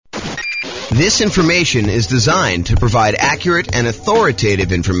This information is designed to provide accurate and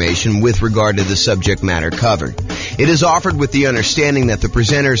authoritative information with regard to the subject matter covered. It is offered with the understanding that the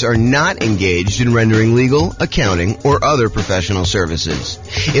presenters are not engaged in rendering legal, accounting, or other professional services.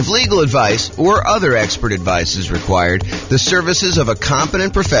 If legal advice or other expert advice is required, the services of a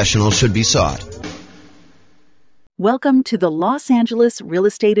competent professional should be sought. Welcome to the Los Angeles Real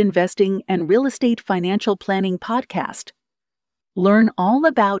Estate Investing and Real Estate Financial Planning Podcast. Learn all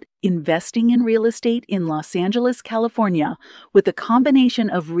about investing in real estate in Los Angeles, California, with a combination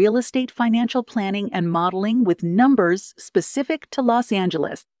of real estate financial planning and modeling with numbers specific to Los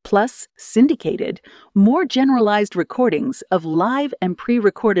Angeles, plus syndicated, more generalized recordings of live and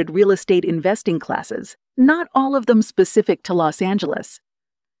pre-recorded real estate investing classes, not all of them specific to Los Angeles.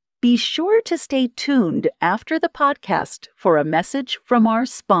 Be sure to stay tuned after the podcast for a message from our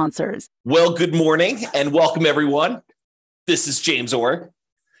sponsors. Well, good morning and welcome, everyone. This is James Orr,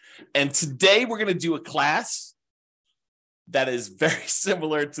 and today we're going to do a class that is very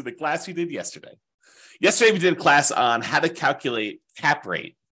similar to the class we did yesterday. Yesterday, we did a class on how to calculate cap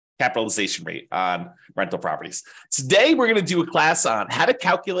rate, capitalization rate on rental properties. Today, we're going to do a class on how to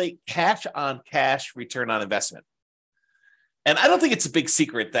calculate cash-on-cash return on investment. And I don't think it's a big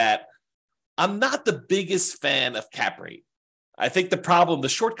secret that I'm not the biggest fan of cap rate. I think the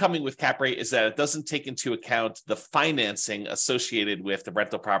shortcoming with cap rate is that it doesn't take into account the financing associated with the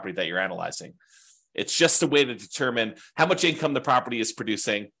rental property that you're analyzing. It's just a way to determine how much income the property is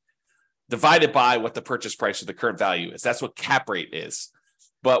producing, divided by what the purchase price or the current value is. That's what cap rate is.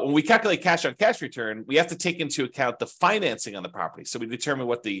 But when we calculate cash on cash return, we have to take into account the financing on the property. So we determine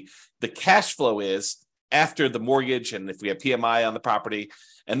what the cash flow is after the mortgage and if we have PMI on the property.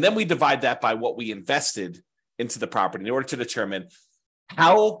 And then we divide that by what we invested into the property in order to determine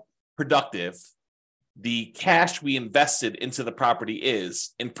how productive the cash we invested into the property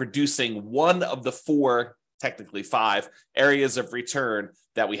is in producing one of the four, technically five, areas of return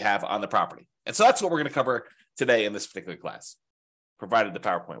that we have on the property. And so that's what we're going to cover today in this particular class, provided the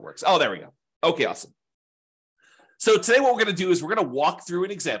PowerPoint works. Oh, there we go. Okay, awesome. So today what we're going to do is we're going to walk through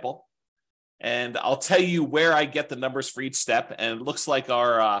an example, and I'll tell you where I get the numbers for each step. And it looks like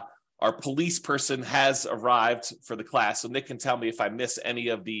our police person has arrived for the class. So Nick can tell me if I miss any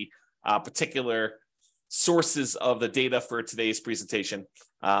of the particular sources of the data for today's presentation.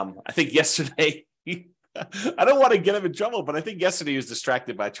 I think yesterday, I don't want to get him in trouble, but I think yesterday he was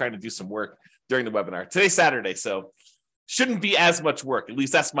distracted by trying to do some work during the webinar. Today's Saturday, so shouldn't be as much work. At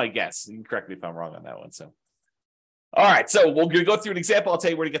least that's my guess. You can correct me if I'm wrong on that one. So, all right, so we're going to go through an example. I'll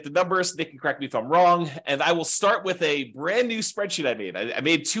tell you where to get the numbers. Nick can correct me if I'm wrong. And I will start with a brand new spreadsheet I made. I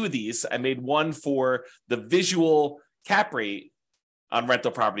made two of these. I made one for the visual cap rate on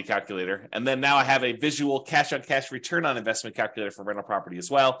rental property calculator. And then now I have a visual cash-on-cash return on investment calculator for rental property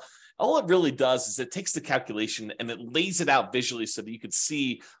as well. All it really does is it takes the calculation and it lays it out visually so that you could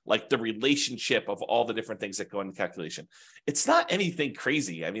see like the relationship of all the different things that go in the calculation. It's not anything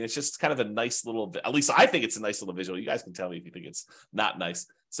crazy. I mean, it's just kind of a nice little, at least I think it's a nice little visual. You guys can tell me if you think it's not nice.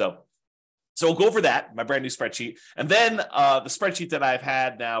 So we'll go over that, my brand new spreadsheet. And then the spreadsheet that I've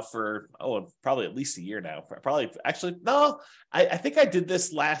had now for, probably at least a year now. I think I did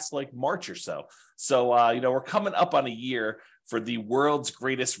this last like March or so. So, we're coming up on a year for the world's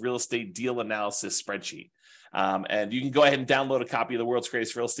greatest real estate deal analysis spreadsheet. And you can go ahead and download a copy of the world's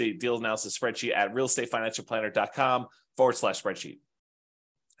greatest real estate deal analysis spreadsheet at realestatefinancialplanner.com/spreadsheet.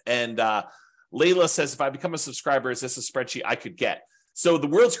 And Layla says, if I become a subscriber, is this a spreadsheet I could get? So the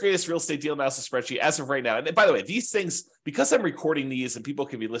world's greatest real estate deal analysis spreadsheet, as of right now, and by the way, these things, because I'm recording these and people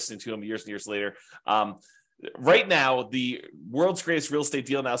can be listening to them years and years later, right now, the world's greatest real estate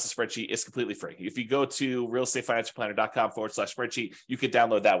deal analysis spreadsheet is completely free. If you go to realestatefinancialplanner.com/spreadsheet, you could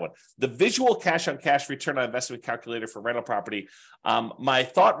download that one. The visual cash-on-cash return on investment calculator for rental property, my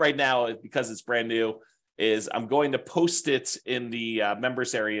thought right now, because it's brand new, is I'm going to post it in the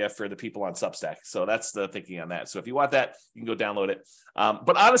members area for the people on Substack. So that's the thinking on that. So if you want that, you can go download it.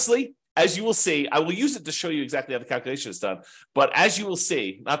 But honestly, as you will see, I will use it to show you exactly how the calculation is done. But as you will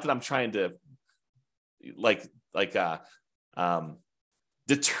see, not that I'm trying to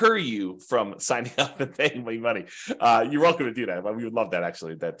deter you from signing up and paying me money. You're welcome to do that. We would love that,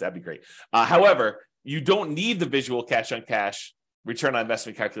 actually. That'd be great. However, you don't need the visual cash-on-cash return on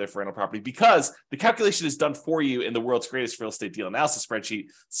investment calculator for rental property because the calculation is done for you in the world's greatest real estate deal analysis spreadsheet.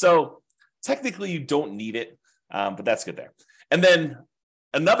 So technically, you don't need it, but that's good there. And then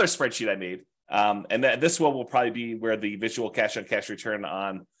another spreadsheet I made, and this one will probably be where the visual cash-on-cash return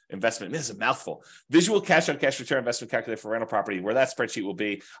on investment. This is a mouthful. Visual cash-on-cash return investment calculator for rental property, where that spreadsheet will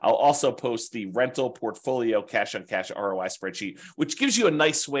be. I'll also post the rental portfolio cash-on-cash ROI spreadsheet, which gives you a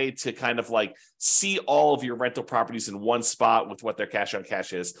nice way to kind of like see all of your rental properties in one spot with what their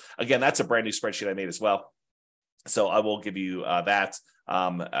cash-on-cash is. Again, that's a brand new spreadsheet I made as well. So I will give you that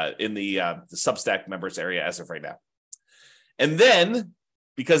in the Substack members area as of right now. And then,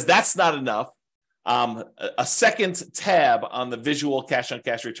 because that's not enough, a second tab on the visual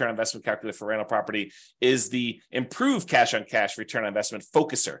cash-on-cash return on investment calculator for rental property is the improved cash-on-cash return on investment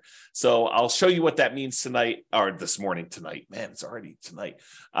focuser. So I'll show you what that means tonight, or this morning tonight. Man, it's already tonight.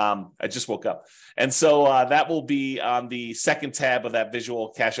 I just woke up. And so that will be on the second tab of that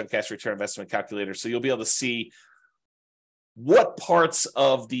visual cash-on-cash return investment calculator. So you'll be able to see what parts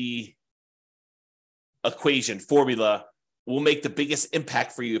of the equation formula will make the biggest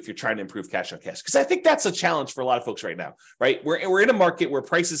impact for you if you're trying to improve cash on cash. Because I think that's a challenge for a lot of folks right now, right? We're in a market where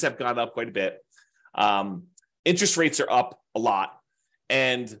prices have gone up quite a bit. Interest rates are up a lot,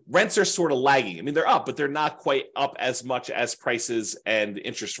 and rents are sort of lagging. I mean, they're up, but they're not quite up as much as prices and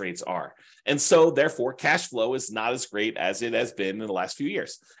interest rates are. And so therefore, cash flow is not as great as it has been in the last few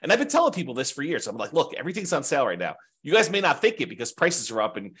years. And I've been telling people this for years. I'm like, look, everything's on sale right now. You guys may not think it because prices are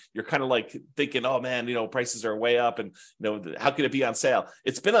up and you're kind of like thinking, oh man, prices are way up and how could it be on sale?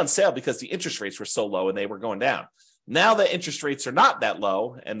 It's been on sale because the interest rates were so low and they were going down. Now that interest rates are not that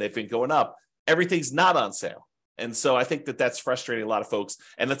low and they've been going up, everything's not on sale. And so I think that that's frustrating a lot of folks.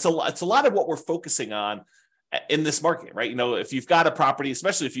 And it's a lot of what we're focusing on in this market, right? If you've got a property,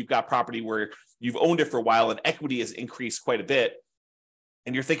 especially if you've got property where you've owned it for a while and equity has increased quite a bit,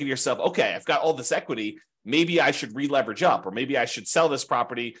 and you're thinking to yourself, okay, I've got all this equity, maybe I should re-leverage up, or maybe I should sell this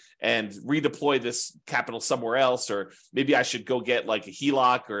property and redeploy this capital somewhere else, or maybe I should go get like a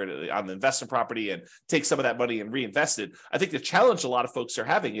HELOC or on the investment property and take some of that money and reinvest it. I think the challenge a lot of folks are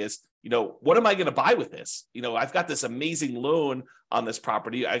having is, what am I going to buy with this? I've got this amazing loan on this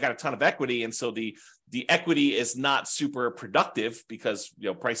property. I got a ton of equity. And so the equity is not super productive because,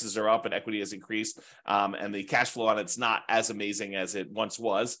 prices are up and equity has increased. And the cash flow on it's not as amazing as it once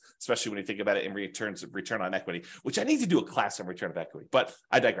was, especially when you think about it in return on equity, which I need to do a class on return of equity, but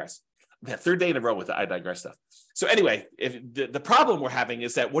I digress. Third day in a row with the I digress stuff. So anyway, if the problem we're having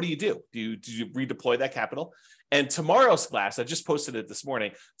is that what do? Do you redeploy that capital? And tomorrow's class, I just posted it this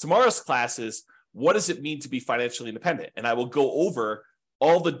morning. Tomorrow's class is what does it mean to be financially independent? And I will go over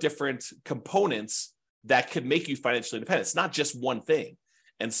all the different components that could make you financially independent. It's not just one thing.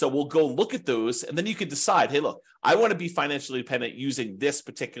 And so we'll go look at those and then you can decide, hey, look, I want to be financially independent using this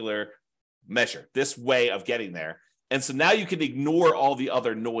particular measure, this way of getting there. And so now you can ignore all the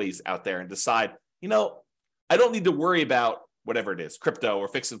other noise out there and decide, I don't need to worry about whatever it is, crypto or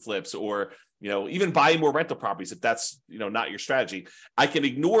fix and flips, or, even buying more rental properties. If that's, not your strategy, I can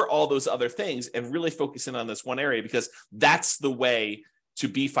ignore all those other things and really focus in on this one area because that's the way to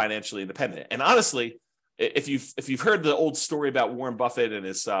be financially independent. And honestly, if you've heard the old story about Warren Buffett and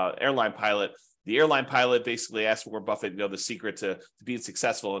his airline pilot, the airline pilot basically asked Warren Buffett, the secret to being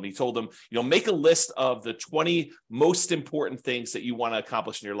successful. And he told him, make a list of the 20 most important things that you want to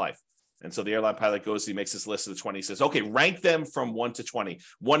accomplish in your life. And so the airline pilot goes, he makes this list of the 20, he says, okay, rank them from 1 to 20,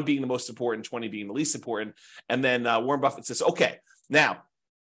 1 being the most important, 20 being the least important. And then Warren Buffett says, okay, now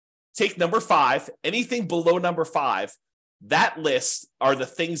take number 5, anything below number 5, that list are the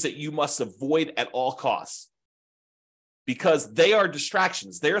things that you must avoid at all costs. Because they are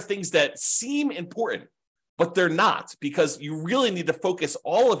distractions. They are things that seem important, but they're not, because you really need to focus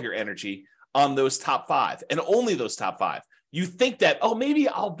all of your energy on those top 5 and only those top 5. You think that, oh, maybe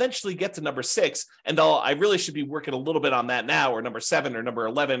I'll eventually get to number 6 and I really should be working a little bit on that now, or number 7 or number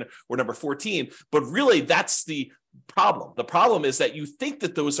 11 or number 14. But really, that's the problem. The problem is that you think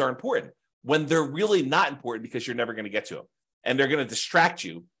that those are important when they're really not important because you're never going to get to them. And they're going to distract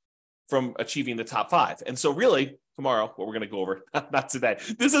you from achieving the top 5. And so really, tomorrow, what we're going to go over, not today,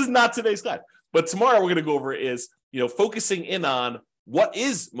 this is not today's class, but tomorrow we're going to go over is, focusing in on what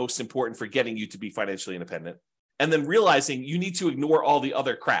is most important for getting you to be financially independent. And then realizing you need to ignore all the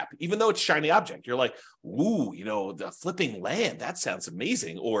other crap, even though it's shiny object. You're like, ooh, the flipping land, that sounds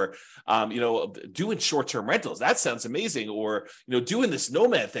amazing. Or, doing short-term rentals, that sounds amazing. Or, doing this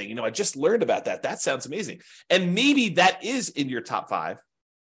nomad thing, I just learned about that. That sounds amazing. And maybe that is in your top 5.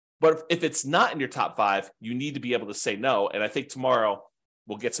 But if it's not in your top 5, you need to be able to say no. And I think tomorrow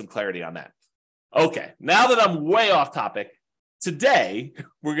we'll get some clarity on that. Okay, now that I'm way off topic, today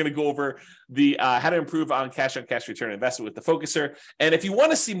we're going to go over the how to improve on cash return investment with the focuser. And if you want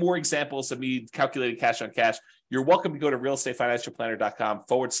to see more examples of me calculating cash on cash, you're welcome to go to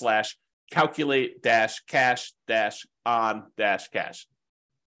realestatefinancialplanner.com/calculate-cash-on-cash.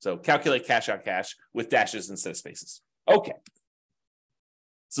 So calculate cash on cash with dashes instead of spaces. Okay.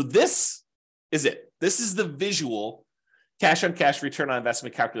 So this is it. This is the visual cash on cash return on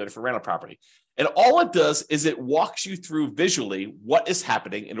investment calculator for rental property. And all it does is it walks you through visually what is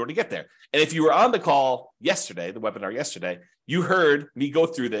happening in order to get there. And if you were on the call yesterday, the webinar yesterday, you heard me go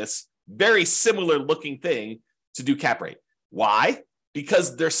through this very similar looking thing to do cap rate. Why?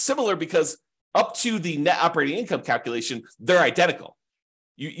 Because they're similar because up to the net operating income calculation, they're identical.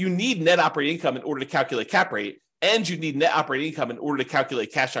 You need net operating income in order to calculate cap rate, and you need net operating income in order to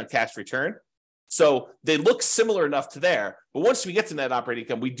calculate cash on cash return. So they look similar enough to there, but once we get to net operating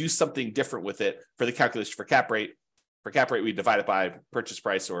income, we do something different with it for the calculation for cap rate. For cap rate, we divide it by purchase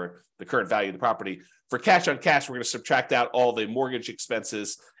price or the current value of the property. For cash on cash, we're going to subtract out all the mortgage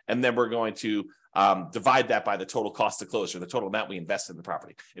expenses, and then we're going to divide that by the total cost to close, or the total amount we invest in the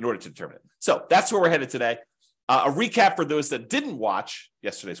property in order to determine it. So that's where we're headed today. A recap for those that didn't watch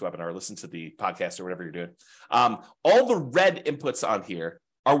yesterday's webinar or listen to the podcast or whatever you're doing. All the red inputs on here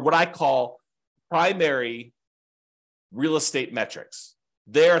are what I call primary real estate metrics.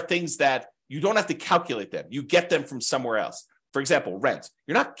 They are things that you don't have to calculate them. You get them from somewhere else. For example, rent.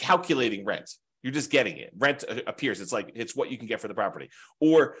 You're not calculating rent. You're just getting it. Rent appears. It's what you can get for the property.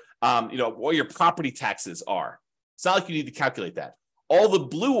 Or, what your property taxes are. It's not like you need to calculate that. All the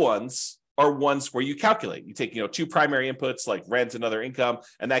blue ones are ones where you calculate. You take, two primary inputs like rent and other income,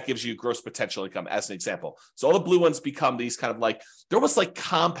 and that gives you gross potential income as an example. So all the blue ones become these kind of like, they're almost like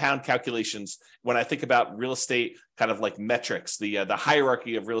compound calculations when I think about real estate kind of like metrics, the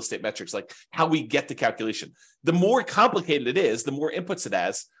hierarchy of real estate metrics, like how we get the calculation. The more complicated it is, the more inputs it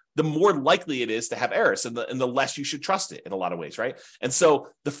has, the more likely it is to have errors, and the less you should trust it in a lot of ways, right? And so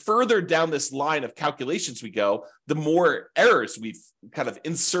the further down this line of calculations we go, the more errors we've kind of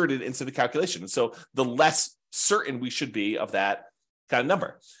inserted into the calculation. And so the less certain we should be of that kind of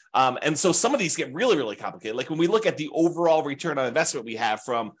number. And so some of these get really, really complicated. Like when we look at the overall return on investment we have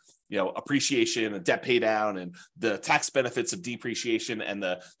from appreciation and debt pay down and the tax benefits of depreciation and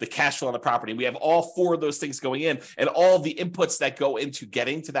the cash flow on the property. We have all four of those things going in and all the inputs that go into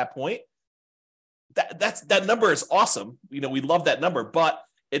getting to that point. That number is awesome. We love that number, but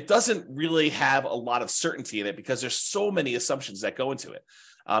it doesn't really have a lot of certainty in it because there's so many assumptions that go into it.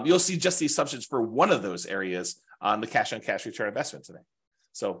 You'll see just the assumptions for one of those areas on the cash on cash return investment today.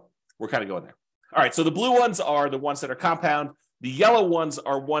 So we're kind of going there. All right. So the blue ones are the ones that are compound. The yellow ones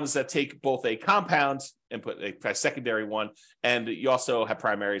are ones that take both a compound input, a secondary one, and you also have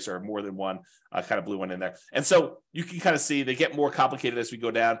primaries or more than one kind of blue one in there. And so you can kind of see they get more complicated as we go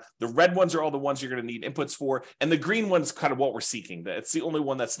down. The red ones are all the ones you're going to need inputs for, and the green one's kind of what we're seeking. It's the only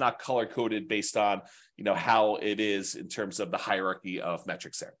one that's not color-coded based on how it is in terms of the hierarchy of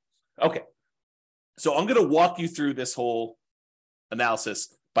metrics there. Okay, so I'm going to walk you through this whole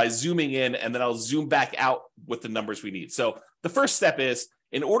analysis by zooming in, and then I'll zoom back out with the numbers we need. So the first step is,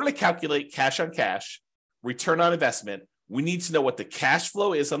 in order to calculate cash on cash, return on investment, we need to know what the cash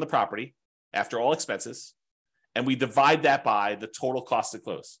flow is on the property after all expenses, and we divide that by the total cost to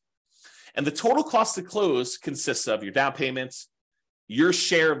close. And the total cost to close consists of your down payments, your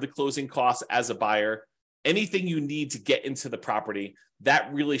share of the closing costs as a buyer, anything you need to get into the property,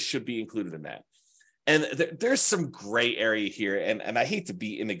 that really should be included in that. And there's some gray area here, and I hate to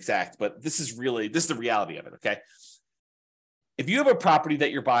be inexact, but this is the reality of it, okay? If you have a property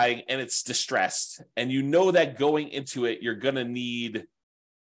that you're buying and it's distressed, and you know that going into it, you're going to need,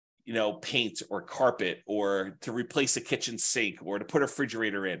 paint or carpet or to replace a kitchen sink or to put a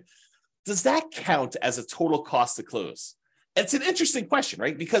refrigerator in, does that count as a total cost to close? And it's an interesting question,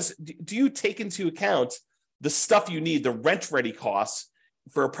 right? Because do you take into account the stuff you need, the rent-ready costs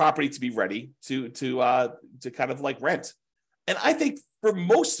for a property to be ready to kind of like rent? And I think for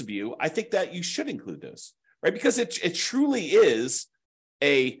most of you, I think that you should include those, right? Because it truly is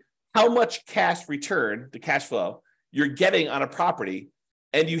how much cash return, the cash flow you're getting on a property,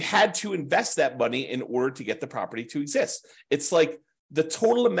 and you had to invest that money in order to get the property to exist. It's like the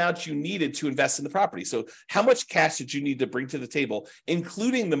total amount you needed to invest in the property. So how much cash did you need to bring to the table,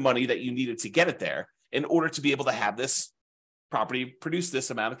 including the money that you needed to get it there in order to be able to have this property produce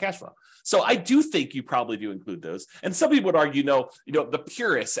this amount of cash flow? So I do think you probably do include those. And some people would argue, the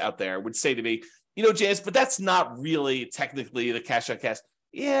purists out there would say to me, James, but that's not really technically the cash on cash.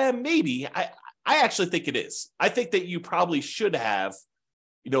 Yeah, maybe. I actually think it is. I think that you probably should have,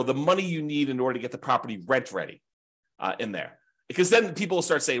 the money you need in order to get the property rent ready in there. Because then people will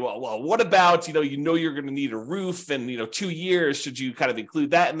start saying, well, what about, you're going to need a roof and, 2 years, should you kind of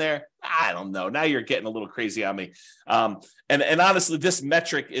include that in there? I don't know. Now you're getting a little crazy on me. And honestly, this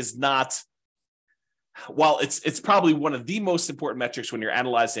metric is not, while it's probably one of the most important metrics when you're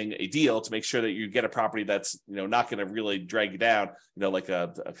analyzing a deal to make sure that you get a property that's not going to really drag you down, like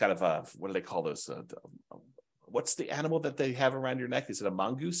a kind of a, what do they call those? What's the animal that they have around your neck? Is it a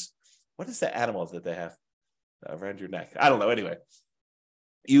mongoose? What is the animal that they have around your neck? I don't know. Anyway,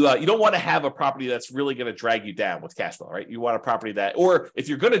 you don't want to have a property that's really going to drag you down with cash flow, right? You want a property that, or if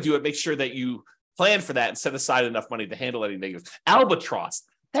you're going to do it, make sure that you plan for that and set aside enough money to handle any negatives. Albatross.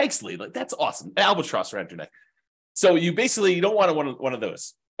 Thanks, Lee. Like, that's awesome. Albatross around your neck. So you don't want one of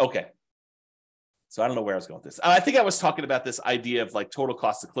those. Okay. So I don't know where I was going with this. I think I was talking about this idea of like total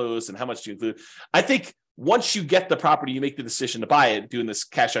cost to close and how much do you include. I think once you get the property, you make the decision to buy it, doing this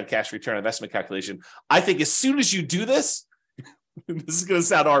cash on cash return on investment calculation. I think as soon as you do this, this is going to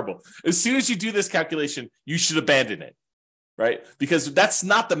sound horrible. As soon as you do this calculation, you should abandon it, right? Because that's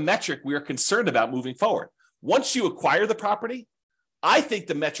not the metric we are concerned about moving forward. Once you acquire the property, I think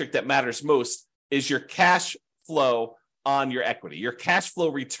the metric that matters most is your cash flow on your equity, your cash flow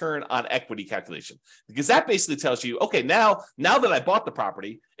return on equity calculation, because that basically tells you, okay, now that I bought the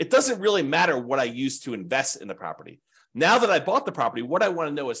property, it doesn't really matter what I use to invest in the property. Now that I bought the property, what I want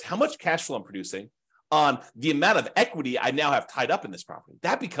to know is how much cash flow I'm producing on the amount of equity I now have tied up in this property.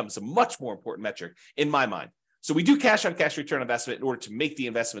 That becomes a much more important metric in my mind. So we do cash on cash return on investment in order to make the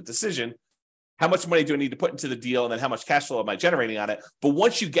investment decision. How much money do I need to put into the deal? And then how much cash flow am I generating on it? But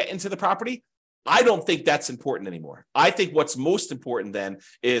once you get into the property, I don't think that's important anymore. I think what's most important then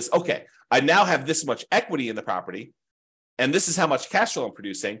is, okay, I now have this much equity in the property, and this is how much cash flow I'm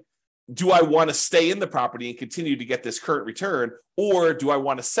producing. Do I want to stay in the property and continue to get this current return? Or do I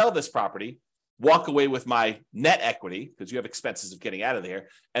want to sell this property, walk away with my net equity, because you have expenses of getting out of there,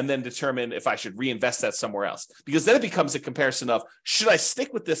 and then determine if I should reinvest that somewhere else? Because then it becomes a comparison of, should I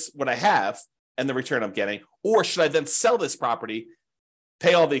stick with this, what I have, and the return I'm getting, or should I then sell this property,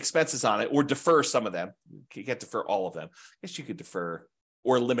 pay all the expenses on it, or defer some of them? You can't defer all of them. I guess you could defer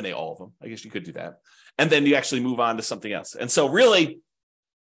or eliminate all of them. I guess you could do that. And then you actually move on to something else. And so really,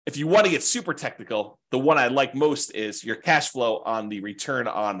 if you want to get super technical, the one I like most is your cash flow on the return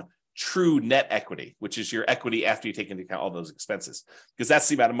on true net equity, which is your equity after you take into account all those expenses, because that's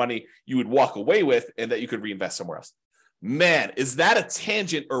the amount of money you would walk away with and that you could reinvest somewhere else. Man, is that a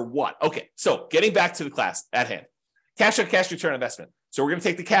tangent or what? Okay, so getting back to the class at hand, cash on cash return on investment. So we're going to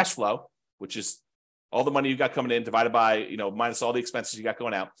take the cash flow, which is all the money you got coming in, divided by, minus all the expenses you got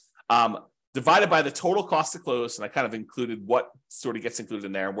going out, divided by the total cost to close. And I kind of included what sort of gets included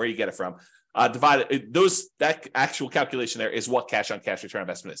in there and where you get it from. That actual calculation there is what cash on cash return on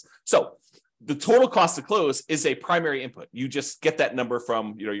investment is. So the total cost to close is a primary input. You just get that number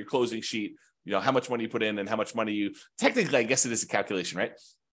from, your closing sheet, how much money you put in and how much money technically, I guess it is a calculation, right?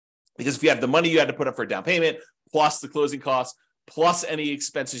 Because if you have the money you had to put up for a down payment, plus the closing costs, plus any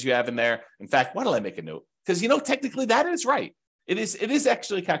expenses you have in there. In fact, why don't I make a note? Because, technically that is right. It is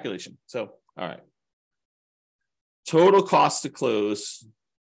actually a calculation. So, all right. Total cost to close.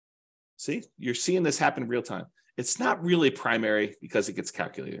 See, you're seeing this happen in real time. It's not really primary because it gets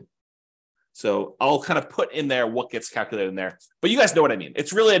calculated. So I'll kind of put in there what gets calculated in there, but you guys know what I mean.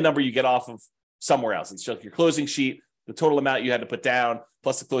 It's really a number you get off of somewhere else. It's just your closing sheet, the total amount you had to put down,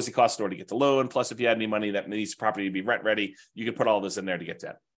 plus the closing costs in order to get the loan, plus if you had any money that needs the property to be rent ready, you can put all this in there to get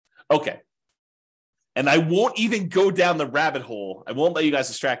that. Okay. And I won't even go down the rabbit hole. I won't let you guys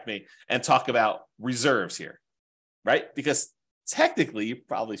distract me and talk about reserves here, right? Because technically, you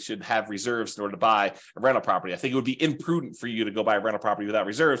probably should have reserves in order to buy a rental property. I think it would be imprudent for you to go buy a rental property without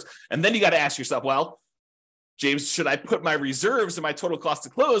reserves. And then you got to ask yourself, well, James, should I put my reserves in my total cost to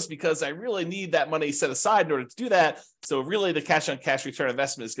close? Because I really need that money set aside in order to do that. So really the cash on cash return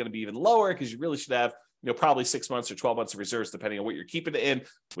investment is going to be even lower because you really should have, probably 6 months or 12 months of reserves, depending on what you're keeping it in,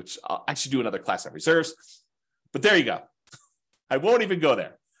 which I should do another class on reserves. But there you go. I won't even go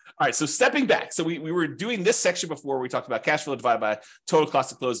there. All right, so stepping back. So we were doing this section before where we talked about cash flow divided by total cost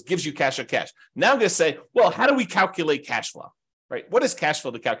to close gives you cash on cash. Now I'm going to say, well, how do we calculate cash flow, right? What does cash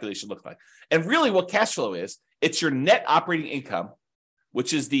flow, the calculation look like? And really what cash flow is, it's your net operating income,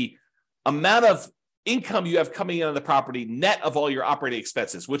 which is the amount of income you have coming in on the property, net of all your operating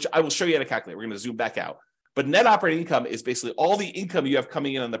expenses, which I will show you how to calculate. We're going to zoom back out. But net operating income is basically all the income you have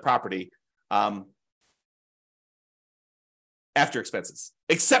coming in on the property after expenses,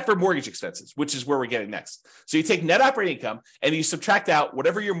 except for mortgage expenses, which is where we're getting next. So you take net operating income and you subtract out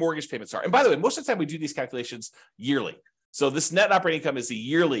whatever your mortgage payments are. And by the way, most of the time we do these calculations yearly. So this net operating income is the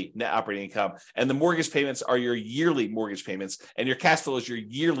yearly net operating income, and the mortgage payments are your yearly mortgage payments, and your cash flow is your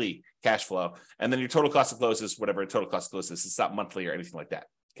yearly cash flow. And then your total cost of close is whatever total cost of close is. It's not monthly or anything like that.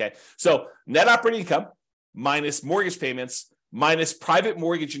 Okay. So net operating income minus mortgage payments minus private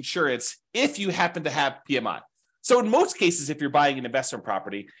mortgage insurance if you happen to have PMI. So in most cases, if you're buying an investment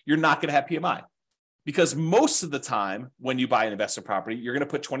property, you're not going to have PMI, because most of the time when you buy an investment property, you're going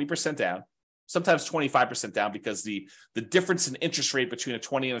to put 20% down, sometimes 25% down, because the difference in interest rate between a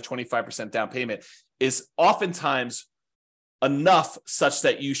 20 and a 25% down payment is oftentimes enough such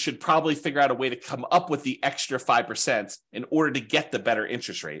that you should probably figure out a way to come up with the extra 5% in order to get the better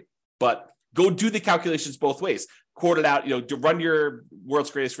interest rate. But go do the calculations both ways. Quote it out, to run your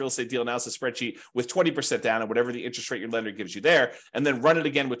world's greatest real estate deal analysis spreadsheet with 20% down and whatever the interest rate your lender gives you there, and then run it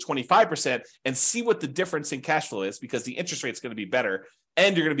again with 25% and see what the difference in cash flow is, because the interest rate is going to be better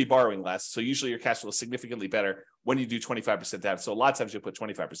and you're going to be borrowing less. So usually your cash flow is significantly better when you do 25% down. So a lot of times you'll put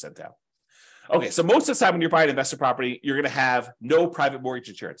 25% down. Okay, so most of the time when you're buying an investment property, you're going to have no private mortgage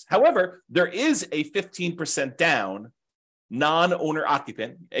insurance. However, there is a 15% down non-owner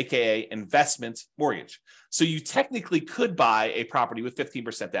occupant, aka investment mortgage. So you technically could buy a property with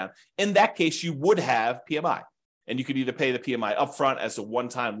 15% down. In that case, you would have PMI. And you could either pay the PMI upfront as a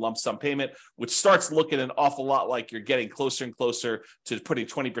one-time lump sum payment, which starts looking an awful lot like you're getting closer and closer to putting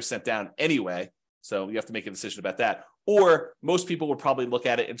 20% down anyway. So you have to make a decision about that. Or most people would probably look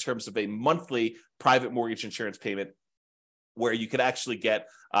at it in terms of a monthly private mortgage insurance payment, where you could actually get,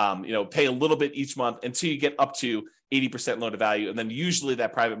 pay a little bit each month until you get up to 80% loan to value. And then usually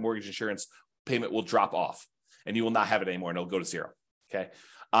that private mortgage insurance payment will drop off and you will not have it anymore and it'll go to zero. Okay.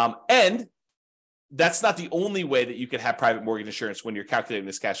 And that's not the only way that you could have private mortgage insurance when you're calculating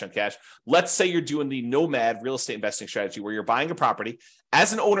this cash on cash. Let's say you're doing the nomad real estate investing strategy where you're buying a property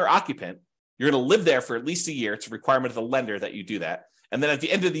as an owner occupant. You're going to live there for at least a year. It's a requirement of the lender that you do that. And then at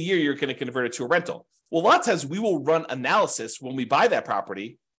the end of the year, you're going to convert it to a rental. Well, a lot of times we will run analysis when we buy that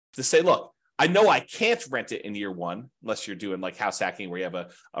property to say, look, I know I can't rent it in year one, unless you're doing like house hacking where you have a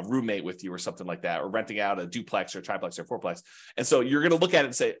roommate with you or something like that, or renting out a duplex or triplex or fourplex. And so you're going to look at it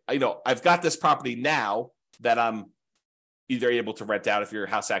and say, I've got this property now that I'm either able to rent out if you're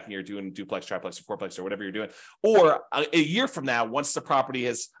house hacking, you're doing duplex, triplex, or fourplex, or whatever you're doing. Or a year from now, once the property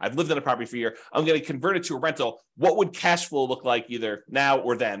I've lived in a property for a year, I'm going to convert it to a rental. What would cash flow look like either now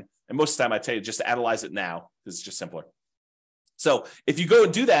or then? And most of the time I tell you just to analyze it now, because it's just simpler. So if you go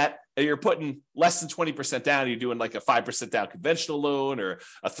and do that, and you're putting less than 20% down, you're doing like a 5% down conventional loan, or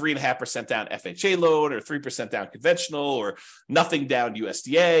a 3.5% down FHA loan, or 3% down conventional, or nothing down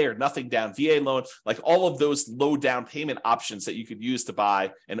USDA, or nothing down VA loan, like all of those low down payment options that you could use to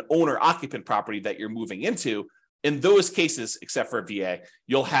buy an owner occupant property that you're moving into. In those cases, except for VA,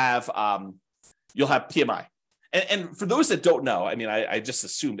 you'll have PMI. And for those that don't know, I just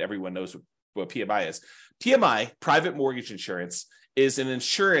assumed everyone knows what PMI is. PMI, private mortgage insurance, is an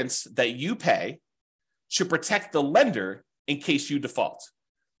insurance that you pay to protect the lender in case you default.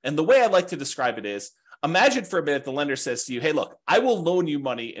 And the way I like to describe it is, imagine for a minute the lender says to you, hey, look, I will loan you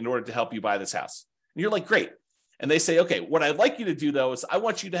money in order to help you buy this house. And you're like, great. And they say, okay, what I'd like you to do though is I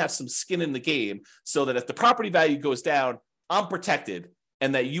want you to have some skin in the game so that if the property value goes down, I'm protected,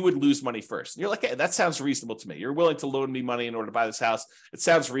 and that you would lose money first. And you're like, hey, that sounds reasonable to me. You're willing to loan me money in order to buy this house. It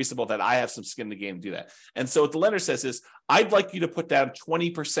sounds reasonable that I have some skin in the game to do that. And so what the lender says is, I'd like you to put down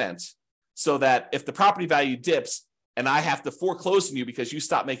 20% so that if the property value dips and I have to foreclose on you because you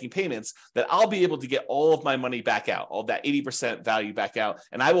stop making payments, that I'll be able to get all of my money back out, all that 80% value back out.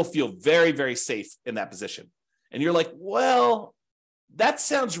 And I will feel very, very safe in that position. And you're like, well, that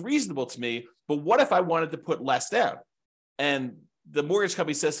sounds reasonable to me, but what if I wanted to put less down? And the mortgage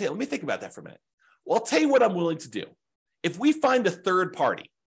company says, hey, let me think about that for a minute. Well, I'll tell you what I'm willing to do. If we find a third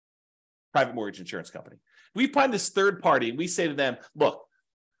party, private mortgage insurance company, we find this third party and we say to them, look,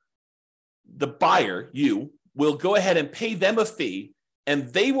 the buyer, you, will go ahead and pay them a fee,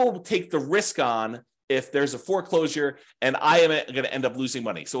 and they will take the risk on if there's a foreclosure and I am going to end up losing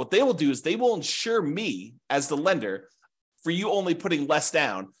money. So what they will do is they will insure me as the lender for you only putting less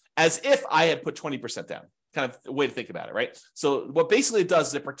down, as if I had put 20% down. Kind of a way to think about it, right? So what basically it does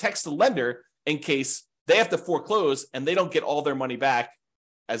is it protects the lender in case they have to foreclose and they don't get all their money back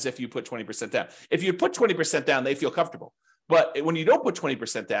as if you put 20% down. If you put 20% down, they feel comfortable. But when you don't put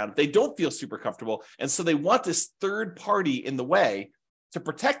 20% down, they don't feel super comfortable. And so they want this third party in the way to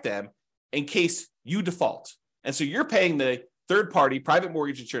protect them in case you default. And so you're paying the third party private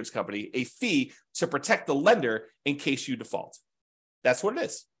mortgage insurance company a fee to protect the lender in case you default. That's what it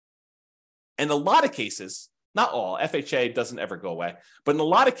is. In a lot of cases, not all, FHA doesn't ever go away, but in a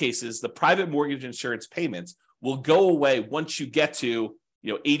lot of cases, the private mortgage insurance payments will go away once you get to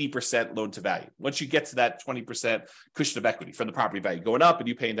 80% loan to value. Once you get to that 20% cushion of equity from the property value going up and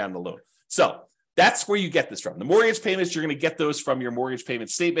you paying down the loan. So That's where you get this from. The mortgage payments, you're going to get those from your mortgage payment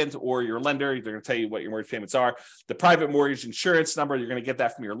statement or your lender. They're going to tell you what your mortgage payments are. The private mortgage insurance number, you're going to get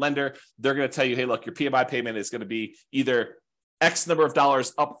that from your lender. They're going to tell you, hey, look, your PMI payment is going to be either X number of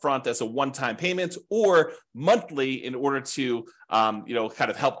dollars upfront as a one-time payment or monthly in order to,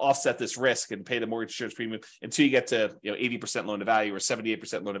 kind of help offset this risk and pay the mortgage insurance premium until you get to, 80% loan to value or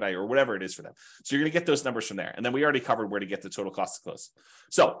 78% loan to value or whatever it is for them. So you're going to get those numbers from there. And then we already covered where to get the total cost to close.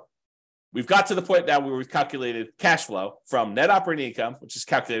 So we've got to the point now where we've calculated cash flow from net operating income, which is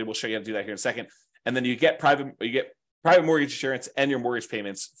calculated. We'll show you how to do that here in a second. And then you get private mortgage insurance and your mortgage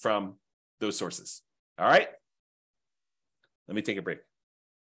payments from those sources. All right. Let me take a break.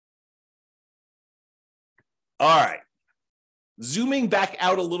 All right. Zooming back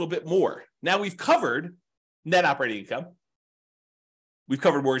out a little bit more. Now we've covered net operating income. We've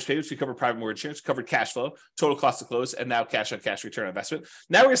covered mortgage payments. We covered private mortgage insurance, covered cash flow, total cost to close, and now cash on cash return on investment.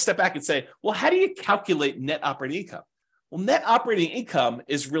 Now we're going to step back and say, well, how do you calculate net operating income? Well, net operating income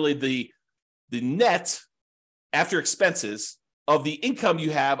is really the net after expenses of the income you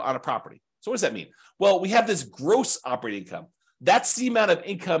have on a property. So what does that mean? Well, we have this gross operating income. That's the amount of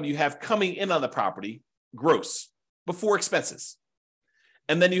income you have coming in on the property, gross, before expenses.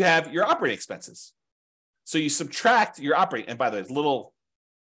 And then you have your operating expenses. So you subtract your operating, and by the way, little,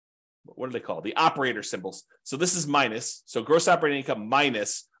 what are they called? The operator symbols. So this is minus. So gross operating income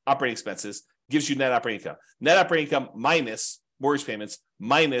minus operating expenses gives you net operating income. Net operating income minus mortgage payments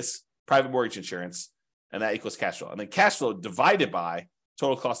minus private mortgage insurance, and that equals cash flow. And then cash flow divided by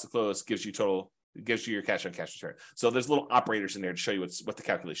total cost to close gives you your cash on cash return. So there's little operators in there to show you what the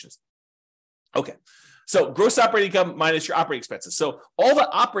calculation is. Okay. So gross operating income minus your operating expenses. So all the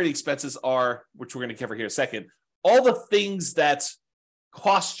operating expenses are, which we're going to cover here in a second, all the things that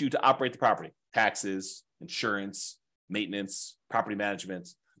cost you to operate the property: taxes, insurance, maintenance, property management,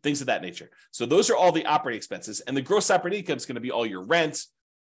 things of that nature. So those are all the operating expenses. And the gross operating income is going to be all your rent,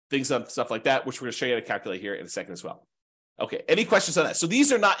 stuff like that, which we're going to show you how to calculate here in a second as well. Okay, any questions on that? So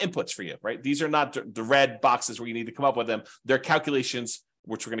these are not inputs for you, right? These are not the red boxes where you need to come up with them. They're calculations,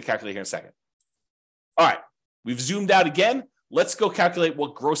 which we're going to calculate here in a second. All right, we've zoomed out again. Let's go calculate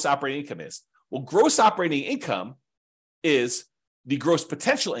what gross operating income is. Well, gross operating income is the gross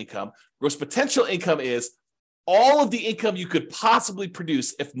potential income. Gross potential income is all of the income you could possibly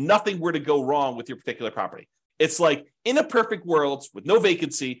produce if nothing were to go wrong with your particular property. It's like, in a perfect world with no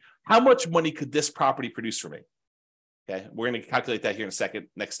vacancy, how much money could this property produce for me? Okay, we're going to calculate that here in a second.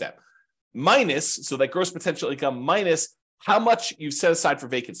 Next step. Minus, so that gross potential income minus how much you've set aside for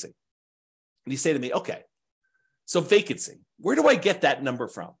vacancy. And you say to me, okay, so vacancy, where do I get that number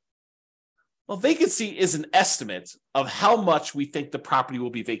from? Well, vacancy is an estimate of how much we think the property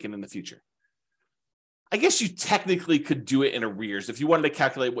will be vacant in the future. I guess you technically could do it in arrears. If you wanted to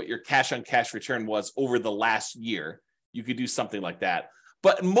calculate what your cash on cash return was over the last year, you could do something like that.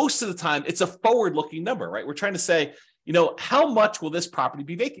 But most of the time, it's a forward-looking number, right? We're trying to say, how much will this property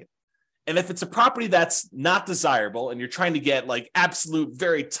be vacant? And if it's a property that's not desirable and you're trying to get like absolute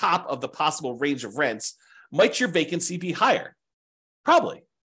very top of the possible range of rents, might your vacancy be higher? Probably,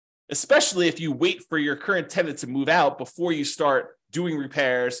 especially if you wait for your current tenant to move out before you start doing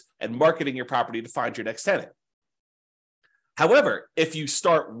repairs and marketing your property to find your next tenant. However, if you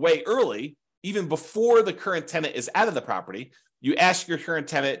start way early, even before the current tenant is out of the property, you ask your current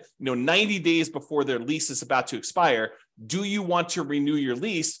tenant, 90 days before their lease is about to expire, do you want to renew your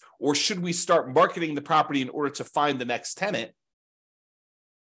lease, or should we start marketing the property in order to find the next tenant?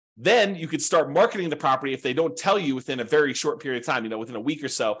 Then you could start marketing the property if they don't tell you within a very short period of time, within a week or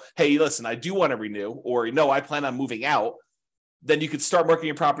so, hey, listen, I do want to renew, or no, I plan on moving out. Then you could start marketing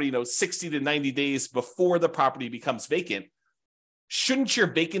your property, 60 to 90 days before the property becomes vacant. Shouldn't your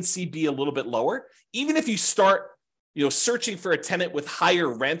vacancy be a little bit lower? Even if you start searching for a tenant with higher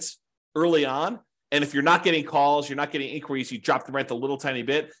rent early on, and if you're not getting calls, you're not getting inquiries, you drop the rent a little tiny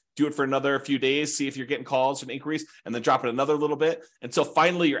bit, do it for another few days, see if you're getting calls and inquiries, and then drop it another little bit until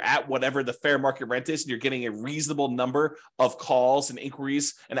finally you're at whatever the fair market rent is, and you're getting a reasonable number of calls and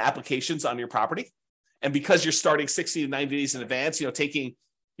inquiries and applications on your property. And because you're starting 60 to 90 days in advance, taking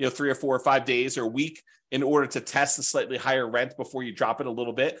 3 or 4 or 5 days or a week in order to test the slightly higher rent before you drop it a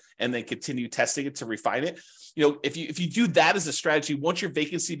little bit and then continue testing it to refine it. If you do that as a strategy, won't your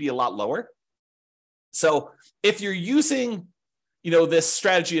vacancy be a lot lower? So if you're using this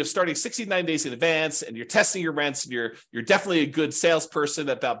strategy of starting 69 days in advance, and you're testing your rents, and you're definitely a good salesperson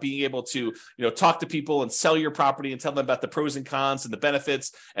about being able to, talk to people and sell your property and tell them about the pros and cons and the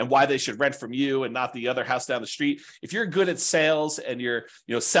benefits and why they should rent from you and not the other house down the street. If you're good at sales and you're,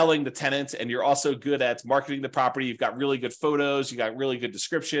 selling the tenant, and you're also good at marketing the property, you've got really good photos, you got really good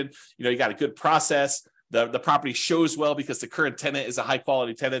description, you got a good process. The property shows well because the current tenant is a high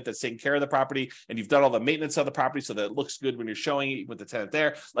quality tenant that's taking care of the property, and you've done all the maintenance of the property so that it looks good when you're showing it with the tenant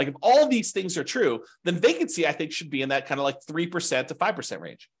there. Like, if all these things are true, then vacancy, I think, should be in that kind of like 3% to 5%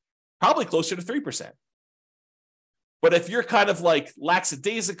 range, probably closer to 3%. But if you're kind of like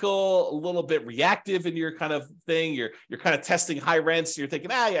lackadaisical, a little bit reactive in your kind of thing, you're kind of testing high rents, you're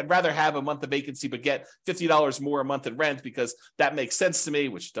thinking, I'd rather have a month of vacancy, but get $50 more a month in rent because that makes sense to me,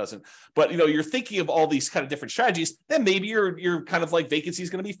 which it doesn't. But, you're thinking of all these kind of different strategies, then maybe you're kind of like vacancy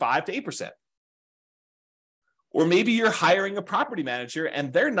is going to be 5 to 8%. Or maybe you're hiring a property manager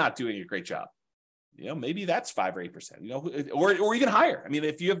and they're not doing a great job. Maybe that's 5 or 8%, or even higher. I mean,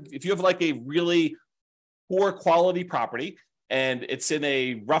 if you have like a really poor quality property and it's in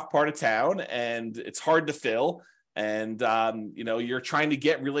a rough part of town and it's hard to fill, and you're trying to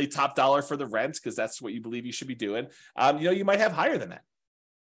get really top dollar for the rent because that's what you believe you should be doing, you might have higher than that.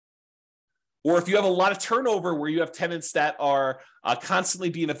 Or if you have a lot of turnover where you have tenants that are constantly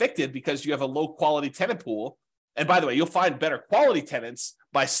being evicted because you have a low quality tenant pool, and by the way, you'll find better quality tenants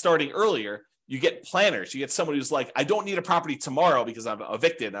by starting earlier. You get planners. You get someone who's like, I don't need a property tomorrow because I'm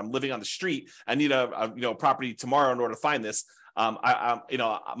evicted. I'm living on the street. I need a property tomorrow in order to find this.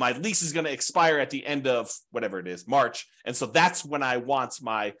 My lease is going to expire at the end of whatever it is, March, and so that's when I want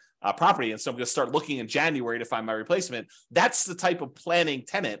my property. And so I'm going to start looking in January to find my replacement. That's the type of planning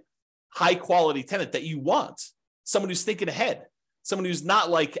tenant, high quality tenant that you want. Someone who's thinking ahead. Someone who's not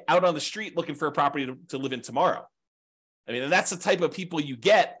like out on the street looking for a property to live in tomorrow. I mean, and that's the type of people you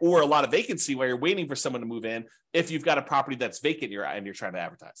get, or a lot of vacancy where you're waiting for someone to move in if you've got a property that's vacant and you're trying to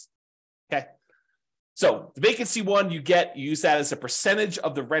advertise. Okay. So the vacancy one, you use that as a percentage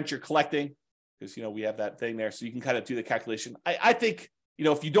of the rent you're collecting, because, we have that thing there. So you can kind of do the calculation. I think,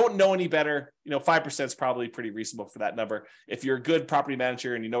 if you don't know any better, 5% is probably pretty reasonable for that number. If you're a good property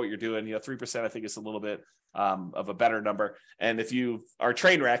manager and you know what you're doing, 3% I think is a little bit of a better number. And if you are a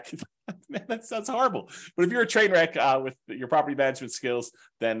train wreck, man, that sounds horrible. But if you're a train wreck with your property management skills,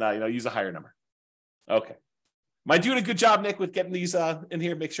 then use a higher number. Okay. Am I doing a good job, Nick, with getting these in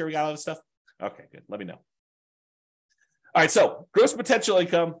here? Make sure we got all this stuff. Okay, good. Let me know. All right, so gross potential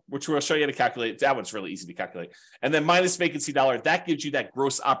income, which we'll show you how to calculate. That one's really easy to calculate. And then minus vacancy dollar, that gives you that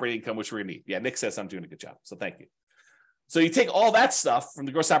gross operating income, which we're going to need. Yeah, Nick says I'm doing a good job, so thank you. So you take all that stuff from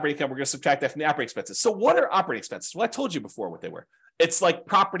the gross operating income, we're going to subtract that from the operating expenses. So what are operating expenses? Well, I told you before what they were. It's like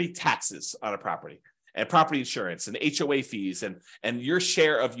property taxes on a property, and property insurance and HOA fees and your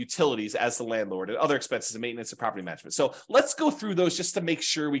share of utilities as the landlord and other expenses and maintenance and property management. So let's go through those just to make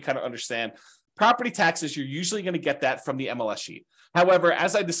sure we kind of understand. Property taxes, you're usually going to get that from the MLS sheet. However,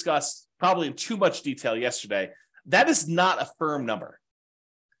 as I discussed probably in too much detail yesterday, that is not a firm number.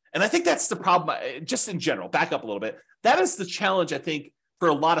 And I think that's the problem, just in general, back up a little bit. That is the challenge, I think, for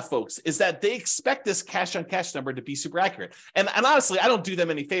a lot of folks, is that they expect this cash on cash number to be super accurate. And honestly, I don't do them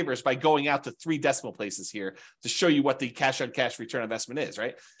any favors by going out to 3 decimal places here to show you what the cash on cash return on investment is,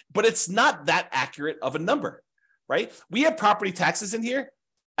 right? But it's not that accurate of a number, right? We have property taxes in here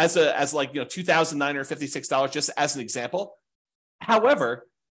as $2,956, just as an example. However,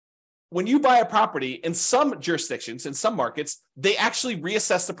 when you buy a property in some jurisdictions, in some markets, they actually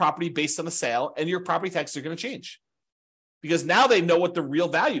reassess the property based on the sale, and your property taxes are going to change because now they know what the real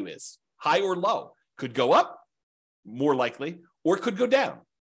value is, high or low. Could go up, more likely, or it could go down,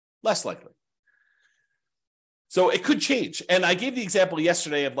 less likely. So it could change. And I gave the example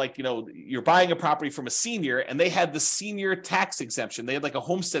yesterday of you're buying a property from a senior and they had the senior tax exemption. They had like a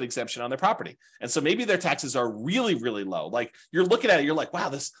homestead exemption on their property. And so maybe their taxes are really, really low. Like you're looking at it, you're like, wow,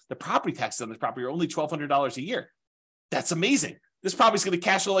 the property taxes on this property are only $1,200 a year. That's amazing. This property's going to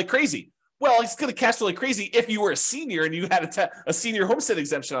cash flow like crazy. Well, it's going to cash flow like crazy if you were a senior and you had a senior homestead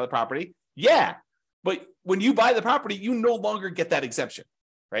exemption on the property. Yeah. But when you buy the property, you no longer get that exemption.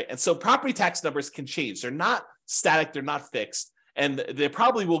 Right. And so property tax numbers can change. They're not static. They're not fixed. And they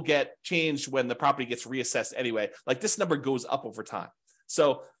probably will get changed when the property gets reassessed anyway. Like this number goes up over time.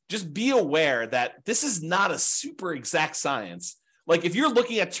 So just be aware that this is not a super exact science. Like if you're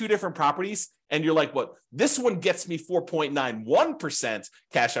looking at 2 different properties and you're like, what, this one gets me 4.91%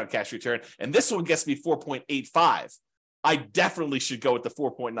 cash on cash return, and this one gets me 4.85. I definitely should go with the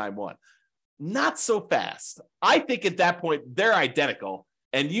 4.91. Not so fast. I think at that point, they're identical.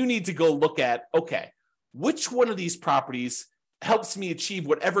 And you need to go look at, okay, which one of these properties helps me achieve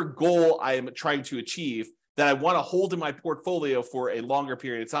whatever goal I am trying to achieve that I want to hold in my portfolio for a longer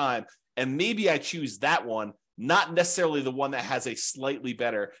period of time. And maybe I choose that one, not necessarily the one that has a slightly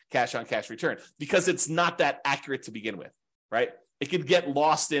better cash on cash return, because it's not that accurate to begin with, right? It could get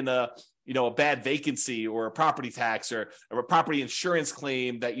lost in a bad vacancy or a property tax or a property insurance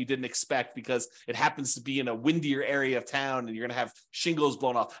claim that you didn't expect because it happens to be in a windier area of town and you're going to have shingles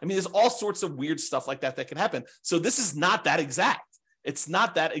blown off. I mean, there's all sorts of weird stuff like that can happen. So this is not that exact. It's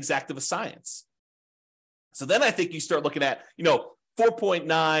not that exact of a science. So then I think you start looking at, 4.9,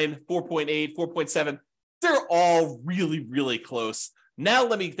 4.8, 4.7. They're all really, really close. Now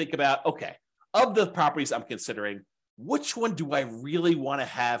let me think about, okay, of the properties I'm considering, which one do I really want to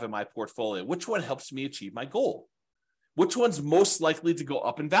have in my portfolio? Which one helps me achieve my goal? Which one's most likely to go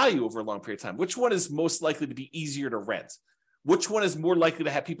up in value over a long period of time? Which one is most likely to be easier to rent? Which one is more likely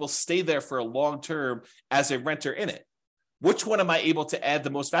to have people stay there for a long term as a renter in it? Which one am I able to add the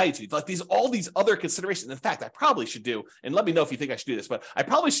most value to? Like all these other considerations. In fact, I probably should do, and let me know if you think I should do this, but I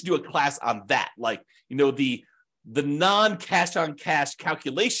probably should do a class on that. Like, the non-cash on cash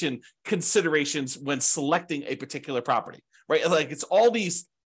calculation considerations when selecting a particular property, right? Like it's all these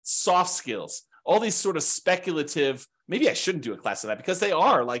soft skills, all these sort of speculative, maybe I shouldn't do a class on that because they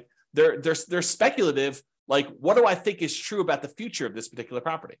are like, they're speculative. Like, what do I think is true about the future of this particular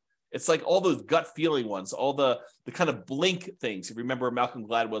property? It's like all those gut feeling ones, all the kind of blink things. If you remember Malcolm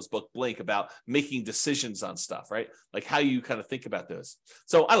Gladwell's book, Blink, about making decisions on stuff, right? Like how you kind of think about those.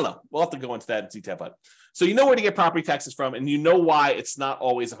 So I don't know. We'll have to go into that in detail, but so you know where to get property taxes from, and you know why it's not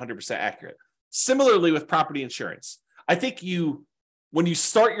always 100% accurate. Similarly with property insurance, I think when you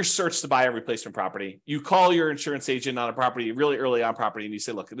start your search to buy a replacement property, you call your insurance agent on a property really early on property, and you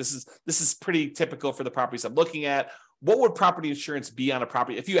say, look, this is pretty typical for the properties I'm looking at. What would property insurance be on a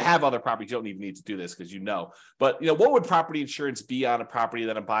property? If you have other properties, you don't even need to do this because but what would property insurance be on a property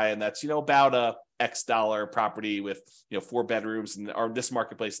that I'm buying that's, about a X dollar property with, 4 bedrooms or this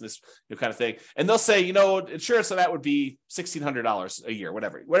marketplace and this kind of thing. And they'll say, insurance on that would be $1,600 a year,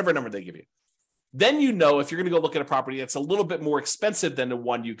 whatever number they give you. Then if you're going to go look at a property that's a little bit more expensive than the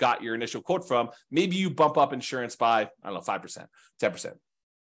one you got your initial quote from, maybe you bump up insurance by, 5%, 10%.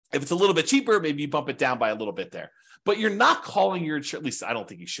 If it's a little bit cheaper, maybe you bump it down by a little bit there. But you're not calling your insurance, at least I don't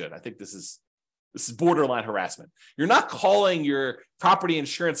think you should. I think this is borderline harassment. You're not calling your property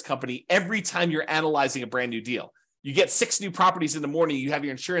insurance company every time you're analyzing a brand new deal. You get 6 new properties in the morning, you have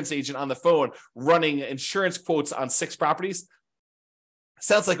your insurance agent on the phone running insurance quotes on 6 properties.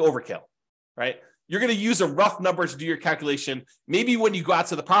 Sounds like overkill, right? You're going to use a rough number to do your calculation. Maybe when you go out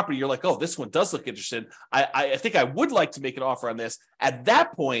to the property, you're like, oh, this one does look interesting. I think I would like to make an offer on this. At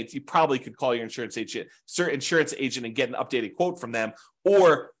that point, you probably could call your insurance agent and get an updated quote from them.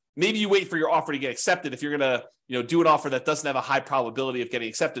 Or maybe you wait for your offer to get accepted. If you're going to do an offer that doesn't have a high probability of getting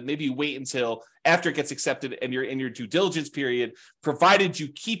accepted, maybe you wait until after it gets accepted and you're in your due diligence period, provided you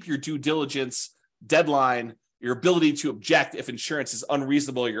keep your due diligence deadline, your ability to object if insurance is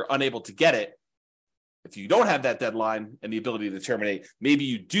unreasonable or you're unable to get it. If you don't have that deadline and the ability to terminate, maybe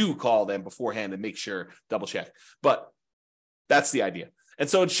you do call them beforehand and make sure, double check. But that's the idea. And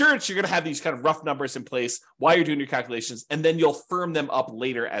so insurance, you're going to have these kind of rough numbers in place while you're doing your calculations, and then you'll firm them up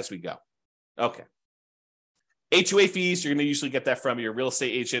later as we go. Okay. HOA fees, you're going to usually get that from your real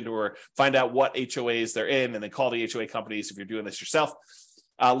estate agent or find out what HOAs they're in and then call the HOA companies if you're doing this yourself.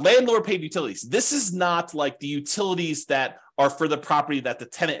 Landlord paid utilities. This is not like the utilities that are for the property that the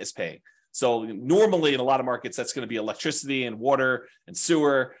tenant is paying. So normally in a lot of markets, that's going to be electricity and water and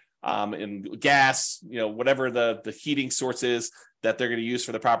sewer and gas, whatever the heating source is that they're going to use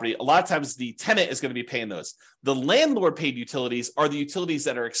for the property. A lot of times the tenant is going to be paying those. The landlord paid utilities are the utilities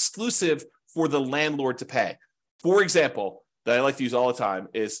that are exclusive for the landlord to pay. For example, that I like to use all the time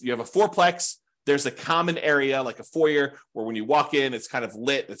is you have a fourplex. There's a common area like a foyer where when you walk in, it's kind of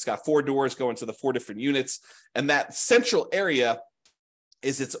lit. It's got 4 doors going to the 4 different units. And that central area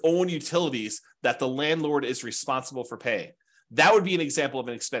is its own utilities that the landlord is responsible for paying. That would be an example of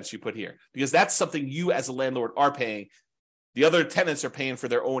an expense you put here because that's something you as a landlord are paying. The other tenants are paying for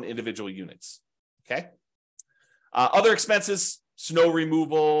their own individual units, okay? Other expenses, snow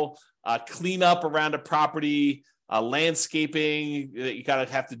removal, cleanup around a property, landscaping that you kind of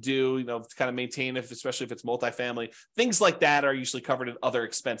have to do, to kind of maintain it, especially if it's multifamily. Things like that are usually covered in other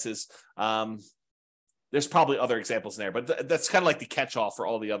expenses. There's probably other examples in there, but that's kind of like the catch-all for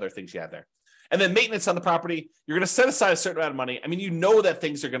all the other things you have there. And then maintenance on the property, you're going to set aside a certain amount of money. I mean, you know that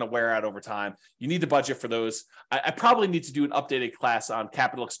things are going to wear out over time. You need to budget for those. I probably need to do an updated class on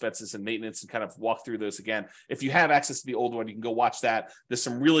capital expenses and maintenance and kind of walk through those again. If you have access to the old one, you can go watch that. There's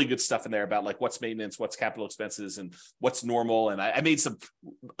some really good stuff in there about like what's maintenance, what's capital expenses, and what's normal. And I made some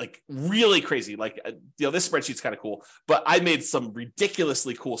like really crazy, like, this spreadsheet's kind of cool, but I made some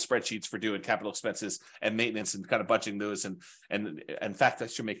ridiculously cool spreadsheets for doing capital expenses and maintenance and kind of budgeting those. And in fact, I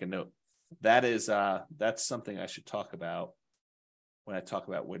should make a note. That's something I should talk about when I talk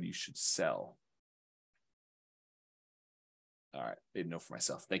about when you should sell. All right, made a note for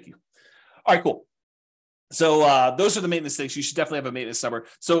myself. Thank you. All right, cool. So those are the maintenance things. You should definitely have a maintenance number.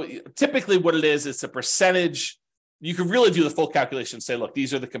 So typically what it is, it's a percentage. You can really do the full calculation and say, look,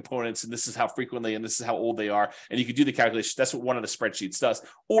 these are the components and this is how frequently and this is how old they are. And you could do the calculation. That's what one of the spreadsheets does.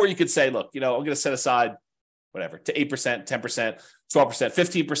 Or you could say, look, I'm going to set aside whatever, to 8%, 10%,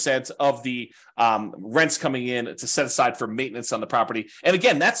 12%, 15% of the rents coming in to set aside for maintenance on the property. And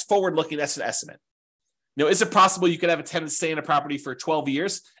again, that's forward-looking. That's an estimate. Is it possible you could have a tenant stay in a property for 12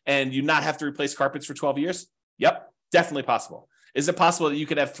 years and you not have to replace carpets for 12 years? Yep, definitely possible. Is it possible that you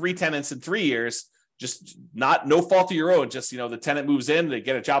could have 3 tenants in 3 years, just no fault of your own, just, the tenant moves in, they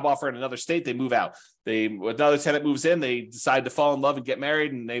get a job offer in another state, they move out. Another tenant moves in, they decide to fall in love and get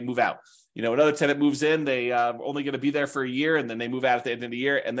married and they move out. Another tenant moves in, they only going to be there for a year and then they move out at the end of the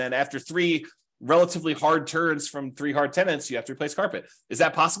year. And then after 3 relatively hard turns from 3 hard tenants, you have to replace carpet. Is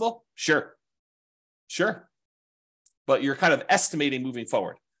that possible? Sure. But you're kind of estimating moving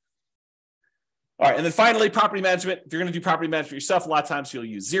forward. All right. And then finally, property management. If you're going to do property management yourself, a lot of times you'll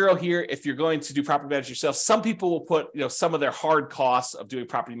use 0 here. If you're going to do property management yourself, some people will put, some of their hard costs of doing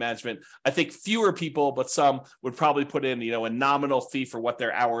property management. I think fewer people, but some would probably put in, a nominal fee for what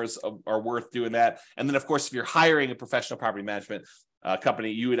their hours are worth doing that. And then of course, if you're hiring a professional property management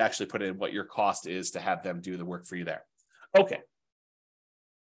company, you would actually put in what your cost is to have them do the work for you there. Okay.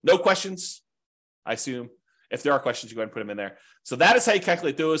 No questions, I assume. If there are questions, you go ahead and put them in there. So that is how you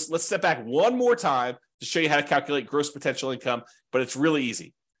calculate those. Let's step back one more time to show you how to calculate gross potential income, but it's really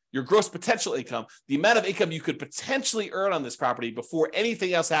easy. Your gross potential income, the amount of income you could potentially earn on this property before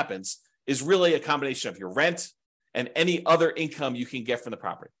anything else happens, is really a combination of your rent and any other income you can get from the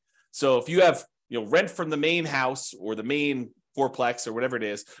property. So if you have, rent from the main house or the main fourplex or whatever it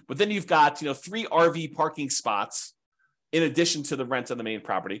is, but then you've got, 3 RV parking spots in addition to the rent on the main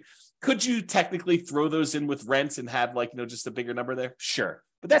property. Could you technically throw those in with rent and have just a bigger number there? Sure.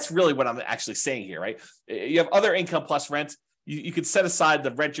 But that's really what I'm actually saying here, right? You have other income plus rent. You could set aside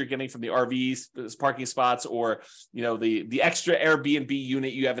the rent you're getting from the RVs, those parking spots, or, the extra Airbnb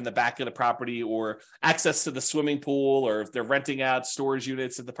unit you have in the back of the property, or access to the swimming pool, or if they're renting out storage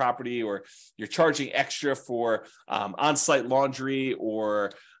units at the property, or you're charging extra for on-site laundry,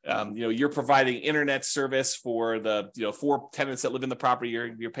 or you're providing internet service for the 4 tenants that live in the property.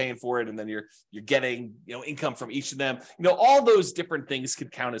 You're paying for it, and then you're getting income from each of them. All those different things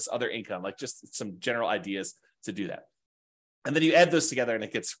could count as other income, like just some general ideas to do that. And then you add those together, and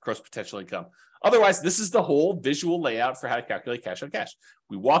it gets gross potential income. Otherwise, this is the whole visual layout for how to calculate cash on cash.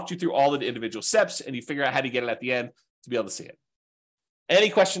 We walked you through all of the individual steps, and you figure out how to get it at the end to be able to see it.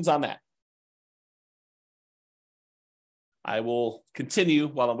 Any questions on that? I will continue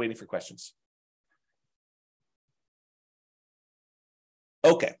while I'm waiting for questions.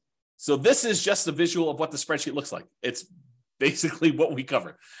 Okay, so this is just a visual of what the spreadsheet looks like. It's basically what we cover.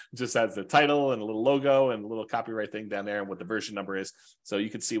 It just has the title and a little logo and a little copyright thing down there and what the version number is, so you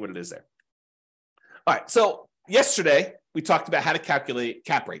can see what it is there. All right, so yesterday we talked about how to calculate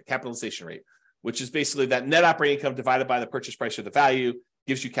cap rate, capitalization rate, which is basically that net operating income divided by the purchase price or the value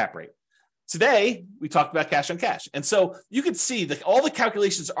gives you cap rate. Today, we talked about cash on cash. And so you can see that all the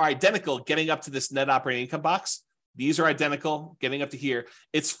calculations are identical getting up to this net operating income box. These are identical getting up to here.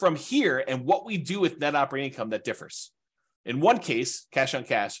 It's from here and what we do with net operating income that differs. In one case, cash on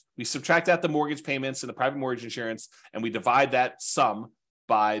cash, we subtract out the mortgage payments and the private mortgage insurance, and we divide that sum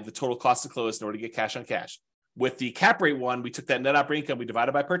by the total cost to close in order to get cash on cash. With the cap rate one, we took that net operating income, we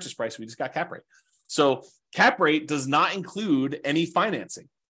divided by purchase price, we just got cap rate. So cap rate does not include any financing.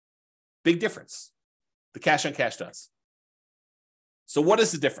 Big difference. The cash on cash does. So what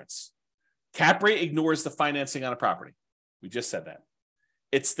is the difference? Cap rate ignores the financing on a property. We just said that.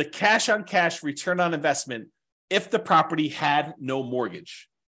 It's the cash on cash return on investment if the property had no mortgage.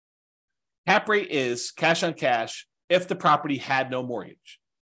 Cap rate is cash on cash if the property had no mortgage.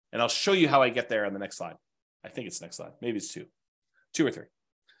 And I'll show you how I get there on the next slide. I think it's next slide. Maybe it's 2 or 3.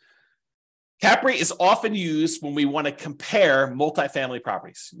 Cap rate is often used when we want to compare multifamily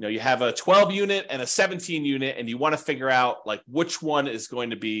properties. You have a 12 unit and a 17 unit, and you want to figure out which one is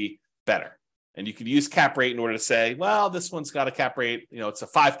going to be better. And you can use cap rate in order to say, well, this one's got a cap rate, it's a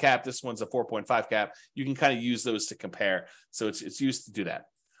 5 cap, this one's a 4.5 cap. You can kind of use those to compare. So it's used to do that.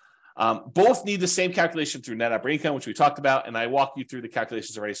 Both need the same calculation through net operating income, which we talked about, and I walked you through the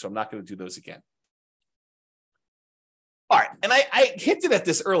calculations already, so I'm not going to do those again. All right, and I hinted at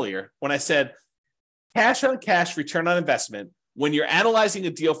this earlier when I said cash on cash return on investment, when you're analyzing a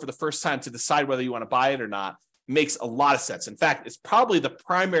deal for the first time to decide whether you want to buy it or not, makes a lot of sense. In fact, it's probably the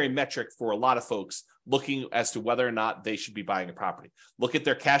primary metric for a lot of folks looking as to whether or not they should be buying a property. Look at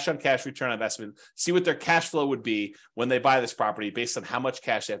their cash on cash return on investment, see what their cash flow would be when they buy this property based on how much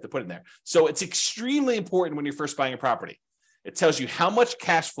cash they have to put in there. So it's extremely important when you're first buying a property. It tells you how much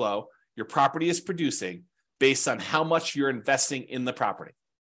cash flow your property is producing based on how much you're investing in the property.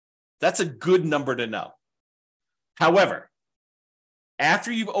 That's a good number to know. However,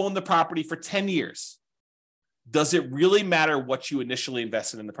 after you've owned the property for 10 years, does it really matter what you initially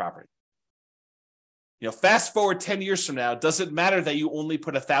invested in the property? Fast forward 10 years from now, does it matter that you only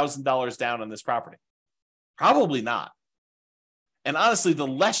put $1,000 down on this property? Probably not. And honestly, the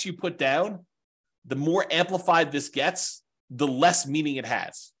less you put down, the more amplified this gets, the less meaning it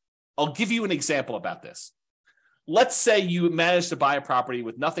has. I'll give you an example about this. Let's say you managed to buy a property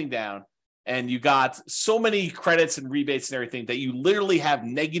with nothing down, and you got so many credits and rebates and everything that you literally have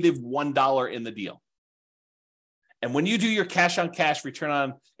negative $1 in the deal. And when you do your cash on cash return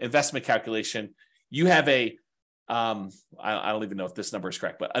on investment calculation, you have I don't even know if this number is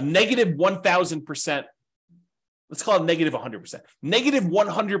correct, but a negative 1,000%, let's call it negative 100%, negative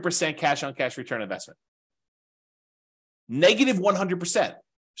 100% cash on cash return on investment. Negative 100%.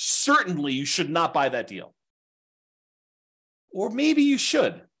 Certainly you should not buy that deal. Or maybe you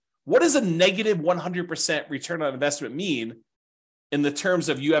should. What does a negative 100% return on investment mean in the terms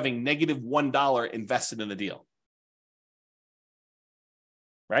of you having negative $1 invested in the deal?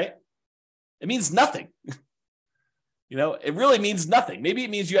 Right? It means nothing. It really means nothing. Maybe it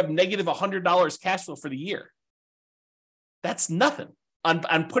means you have negative $100 cash flow for the year. That's nothing.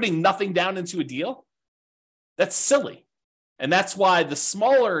 On putting nothing down into a deal, that's silly. And that's why the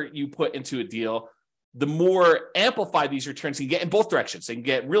smaller you put into a deal, the more amplified these returns can get in both directions. They can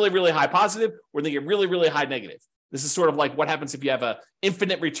get really, really high positive, or they get really, really high negative. This is sort of like what happens if you have an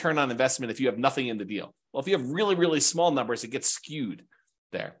infinite return on investment if you have nothing in the deal. Well, if you have really, really small numbers, it gets skewed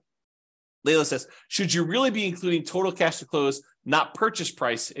there. Layla says, should you really be including total cash to close, not purchase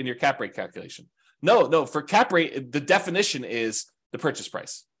price in your cap rate calculation? No. For cap rate, the definition is the purchase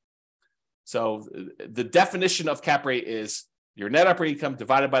price. So the definition of cap rate is your net operating income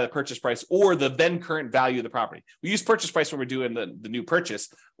divided by the purchase price or the then current value of the property. We use purchase price when we're doing the new purchase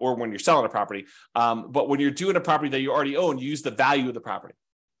or when you're selling a property. But when you're doing a property that you already own, you use the value of the property.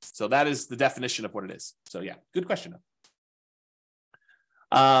 So that is the definition of what it is. So yeah, good question.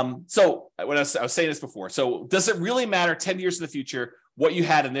 So when I was saying this before, so does it really matter 10 years in the future what you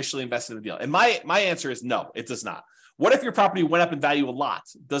had initially invested in the deal? And my answer is no, it does not. What if your property went up in value a lot?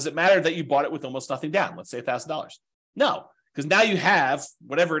 Does it matter that you bought it with almost nothing down? Let's say $1,000. No, because now you have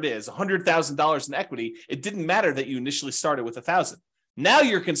whatever it is, $100,000 in equity. It didn't matter that you initially started with $1,000. Now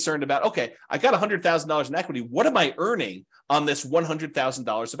you're concerned about, okay, I got $100,000 in equity. What am I earning on this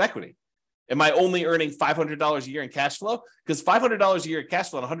 $100,000 of equity? Am I only earning $500 a year in cash flow? Because $500 a year in cash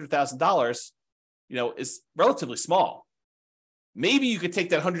flow on $100,000, is relatively small. Maybe you could take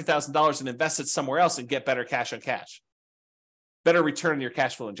that $100,000 and invest it somewhere else and get better cash on cash, better return on your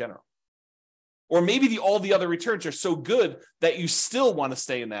cash flow in general. Or maybe all the other returns are so good that you still want to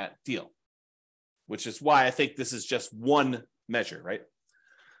stay in that deal, which is why I think this is just one measure, right?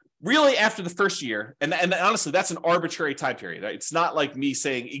 Really, after the first year, and honestly, that's an arbitrary time period. Right? It's not like me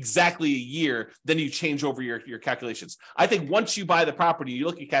saying exactly a year, then you change over your calculations. I think once you buy the property, you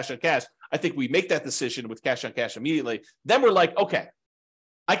look at cash on cash, I think we make that decision with cash on cash immediately. Then we're like, okay,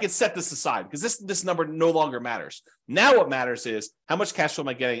 I can set this aside because this number no longer matters. Now what matters is how much cash flow am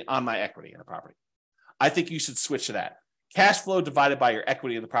I getting on my equity in a property? I think you should switch to that. Cash flow divided by your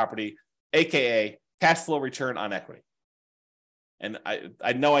equity in the property, AKA cash flow return on equity. And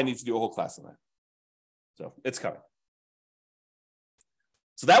I know I need to do a whole class on that. So it's coming.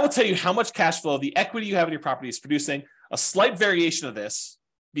 So that will tell you how much cash flow the equity you have in your property is producing. A slight variation of this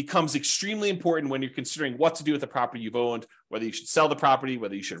becomes extremely important when you're considering what to do with the property you've owned, whether you should sell the property,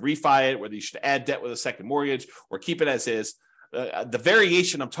 whether you should refi it, whether you should add debt with a second mortgage or keep it as is. The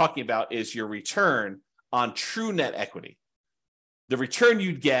variation I'm talking about is your return on true net equity. The return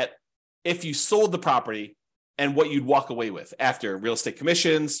you'd get if you sold the property and what you'd walk away with after real estate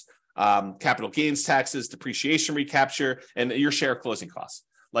commissions, capital gains taxes, depreciation recapture, and your share of closing costs.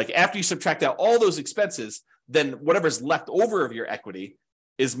 Like after you subtract out all those expenses, then whatever's left over of your equity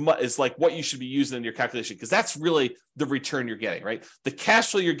is like what you should be using in your calculation, because that's really the return you're getting, right? The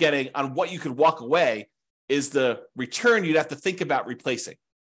cash flow you're getting on what you could walk away is the return you'd have to think about replacing.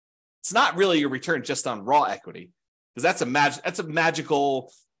 It's not really your return just on raw equity, because that's a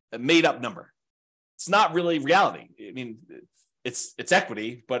magical made up number. It's not really reality. I mean, it's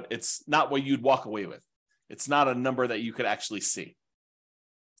equity, but it's not what you'd walk away with. It's not a number that you could actually see.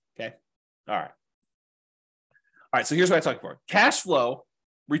 Okay. All right. So here's what I'm talking about. Cash flow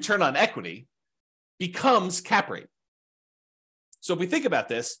return on equity becomes cap rate. So if we think about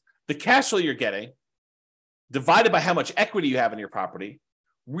this, the cash flow you're getting divided by how much equity you have in your property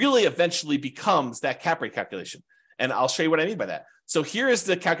really eventually becomes that cap rate calculation. And I'll show you what I mean by that. So here is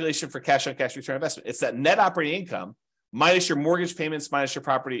the calculation for cash on cash return on investment. It's that net operating income minus your mortgage payments, minus your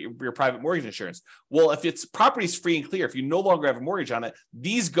private mortgage insurance. Well, if it's property's free and clear, if you no longer have a mortgage on it,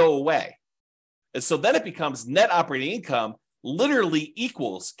 these go away. And so then it becomes net operating income literally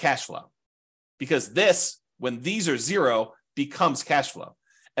equals cash flow, because this, when these are zero, becomes cash flow.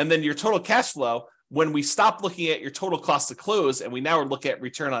 And then your total cash flow, when we stop looking at your total cost to close and we now look at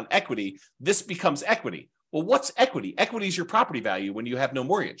return on equity, this becomes equity. Well, what's equity? Equity is your property value when you have no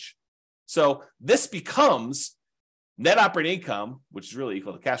mortgage. So this becomes net operating income, which is really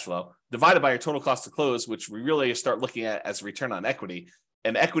equal to cash flow, divided by your total cost to close, which we really start looking at as return on equity.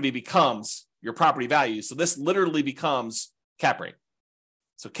 And equity becomes your property value. So this literally becomes cap rate.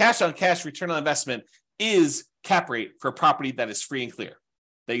 So cash on cash return on investment is cap rate for a property that is free and clear,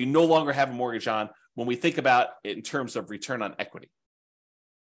 that you no longer have a mortgage on when we think about it in terms of return on equity.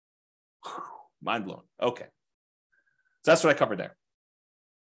 Mind blown. Okay. So that's what I covered there.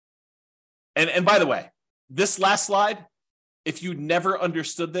 And by the way, this last slide, if you never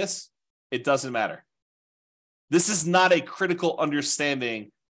understood this, it doesn't matter. This is not a critical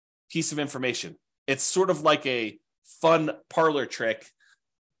understanding piece of information. It's sort of like a fun parlor trick,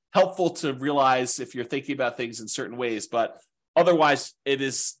 helpful to realize if you're thinking about things in certain ways, but otherwise it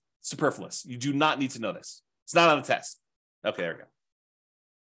is superfluous. You do not need to know this. It's not on the test. Okay, there we go.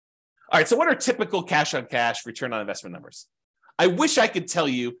 All right, so what are typical cash on cash return on investment numbers? I wish I could tell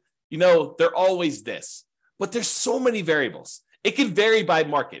you, they're always this, but there's so many variables. It can vary by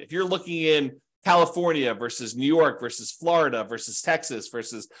market. If you're looking in California versus New York versus Florida versus Texas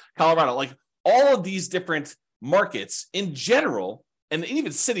versus Colorado, like all of these different markets in general, and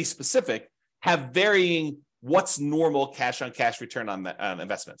even city specific, have varying what's normal cash on cash return on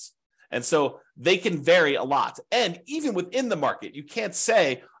investments. And so they can vary a lot. And even within the market, you can't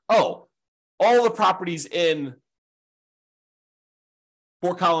say, oh, all the properties in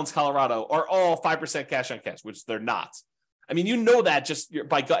Fort Collins, Colorado are all 5% cash on cash, which they're not. I mean, you know that just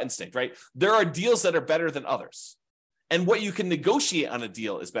by gut instinct, right? There are deals that are better than others. And what you can negotiate on a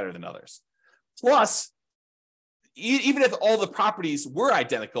deal is better than others. Plus, even if all the properties were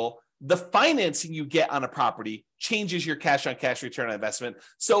identical, the financing you get on a property changes your cash on cash return on investment.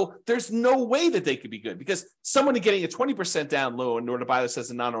 So there's no way that they could be good, because someone getting a 20% down loan in order to buy this as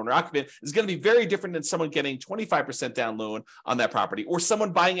a non-owner occupant is going to be very different than someone getting 25% down loan on that property, or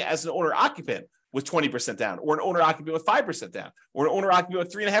someone buying it as an owner occupant with 20% down, or an owner occupant with 5% down, or an owner occupant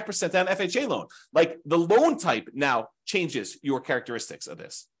with 3.5% down FHA loan. Like the loan type now changes your characteristics of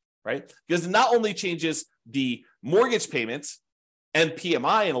this, right? Because it not only changes the mortgage payments and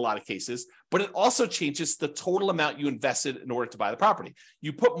PMI in a lot of cases, but it also changes the total amount you invested in order to buy the property.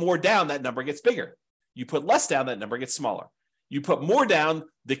 You put more down, that number gets bigger. You put less down, that number gets smaller. You put more down,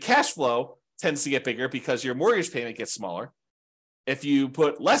 the cash flow tends to get bigger because your mortgage payment gets smaller. If you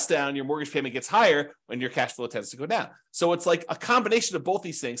put less down, your mortgage payment gets higher when your cash flow tends to go down. So it's like a combination of both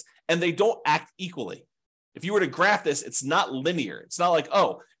these things, and they don't act equally. If you were to graph this, it's not linear. It's not like,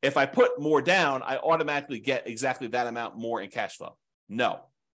 oh, if I put more down, I automatically get exactly that amount more in cash flow. No,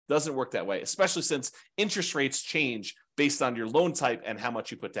 doesn't work that way, especially since interest rates change based on your loan type and how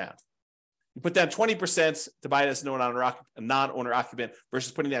much you put down. You put down 20% to buy it as a non-owner occupant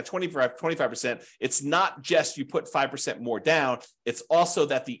versus putting down 25%. It's not just you put 5% more down. It's also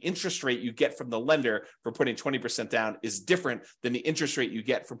that the interest rate you get from the lender for putting 20% down is different than the interest rate you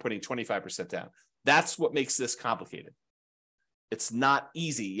get from putting 25% down. That's what makes this complicated. It's not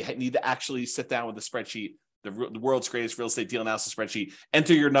easy. You need to actually sit down with a spreadsheet, the world's greatest real estate deal analysis spreadsheet,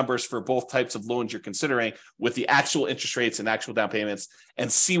 enter your numbers for both types of loans you're considering with the actual interest rates and actual down payments,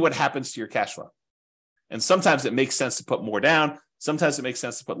 and see what happens to your cash flow. And sometimes it makes sense to put more down. Sometimes it makes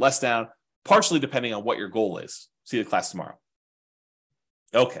sense to put less down, partially depending on what your goal is. See the class tomorrow.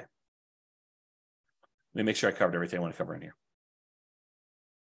 Okay. Let me make sure I covered everything I want to cover in here.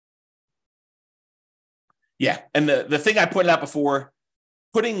 Yeah, and the thing I pointed out before,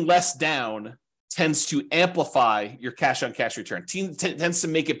 putting less down tends to amplify your cash on cash return, tends to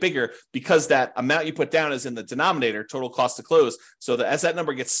make it bigger because that amount you put down is in the denominator, total cost to close. So that as that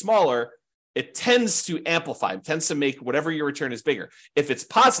number gets smaller, it tends to amplify, it tends to make whatever your return is bigger. If it's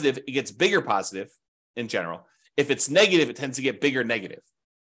positive, it gets bigger positive in general. If it's negative, it tends to get bigger negative.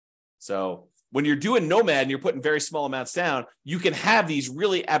 So when you're doing Nomad and you're putting very small amounts down, you can have these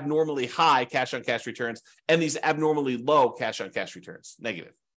really abnormally high cash on cash returns and these abnormally low cash on cash returns,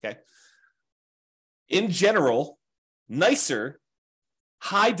 negative, okay? In general, nicer,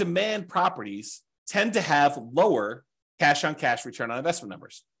 high demand properties tend to have lower cash on cash return on investment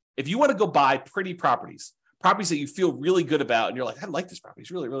numbers. If you want to go buy pretty properties that you feel really good about, and you're like, I like this property,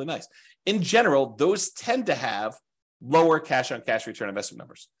 it's really, really nice. In general, those tend to have lower cash on cash return investment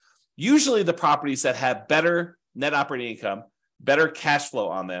numbers. Usually the properties that have better net operating income, better cash flow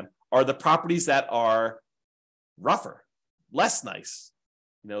on them are the properties that are rougher, less nice.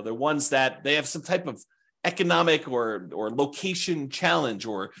 They're ones that they have some type of economic or location challenge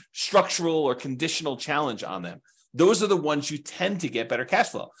or structural or conditional challenge on them. Those are the ones you tend to get better cash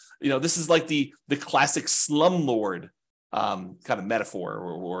flow. This is like the classic slumlord kind of metaphor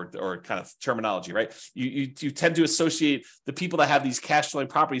or kind of terminology, right? You tend to associate the people that have these cash flowing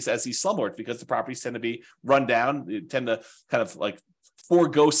properties as these slumlords because the properties tend to be run down. You tend to kind of like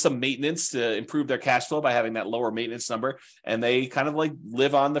forego some maintenance to improve their cash flow by having that lower maintenance number. And they kind of like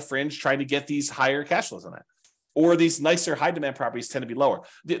live on the fringe trying to get these higher cash flows on that. Or these nicer high demand properties tend to be lower.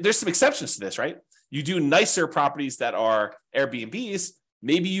 There's some exceptions to this, right? You do nicer properties that are Airbnbs,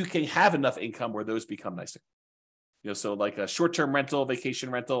 maybe you can have enough income where those become nicer. So like a short-term rental, vacation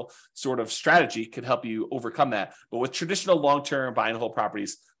rental sort of strategy could help you overcome that. But with traditional long-term buy and hold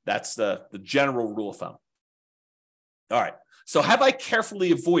properties, that's the general rule of thumb. All right. So have I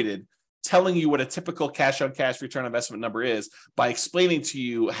carefully avoided telling you what a typical cash on cash return on investment number is by explaining to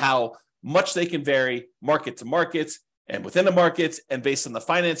you how much they can vary market to market and within the markets and based on the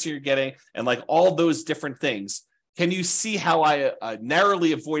financing you're getting and like all those different things? Can you see how I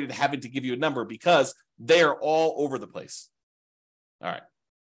narrowly avoided having to give you a number because they are all over the place? All right.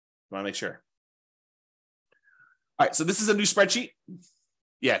 I want to make sure. All right. So this is a new spreadsheet.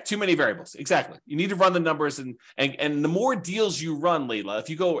 Yeah, too many variables. Exactly. You need to run the numbers and the more deals you run, Layla, if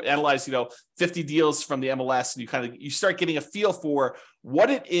you go analyze, 50 deals from the MLS and you start getting a feel for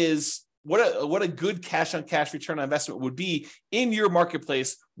what it is, what a good cash on cash return on investment would be in your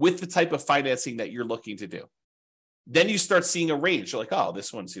marketplace with the type of financing that you're looking to do. Then you start seeing a range. You're like, oh,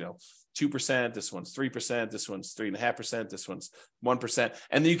 this one's, 2%, this one's 3%, this one's 3.5%, this one's 1%.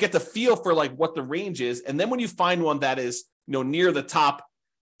 And then you get the feel for like what the range is. And then when you find one that is, near the top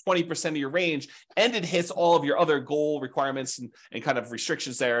 20% of your range, and it hits all of your other goal requirements and kind of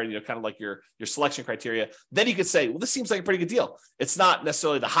restrictions there, and kind of like your selection criteria, then you could say, well, this seems like a pretty good deal. It's not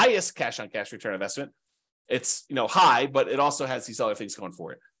necessarily the highest cash on cash return investment. It's high, but it also has these other things going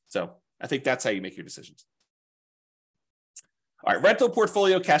for it. So I think that's how you make your decisions. All right, rental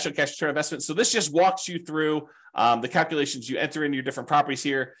portfolio, cash on cash return investment. So this just walks you through the calculations. You enter in your different properties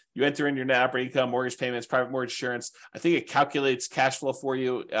here. You enter in your net operating income, mortgage payments, private mortgage insurance. I think it calculates cash flow for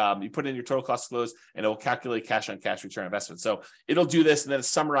you. You put in your total cost to close, and it will calculate cash on cash return investment. So it'll do this, and then it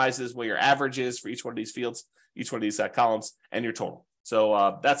summarizes what your average is for each one of these fields, each one of these columns, and your total.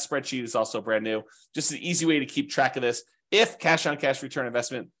 So that spreadsheet is also brand new. Just an easy way to keep track of this. If cash on cash return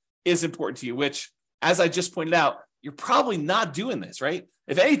investment is important to you, which, as I just pointed out, you're probably not doing this, right?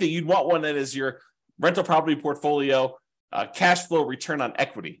 If anything, you'd want one that is your rental property portfolio cash flow return on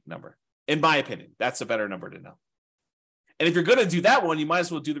equity number. In my opinion, that's a better number to know. And if you're going to do that one, you might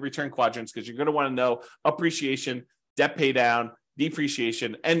as well do the return quadrants because you're going to want to know appreciation, debt pay down,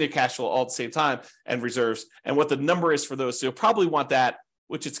 depreciation, and the cash flow all at the same time, and reserves, and what the number is for those. So you'll probably want that,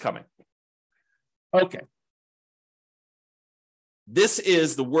 which it's coming. Okay. This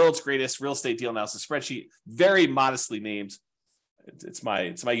is the world's greatest real estate deal analysis spreadsheet, very modestly named. It's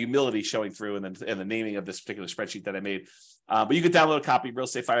my humility showing through and the naming of this particular spreadsheet that I made. But you can download a copy,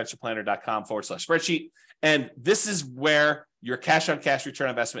 realestatefinancialplanner.com/spreadsheet. And this is where your cash on cash return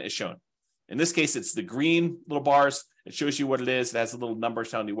on investment is shown. In this case, it's the green little bars. It shows you what it is. It has the little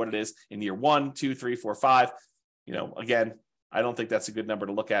numbers telling you what it is in year 1, 2, 3, 4, 5. Again, I don't think that's a good number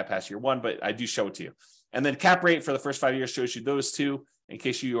to look at past year 1, but I do show it to you. And then cap rate for the first 5 years shows you those two in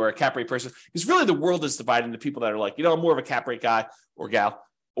case you are a cap rate person. Because really the world is divided into people that are like, I'm more of a cap rate guy or gal,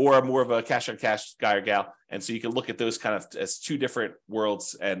 or I'm more of a cash on cash guy or gal. And so you can look at those kind of as two different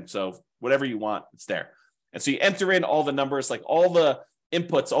worlds. And so whatever you want, it's there. And so you enter in all the numbers, like all the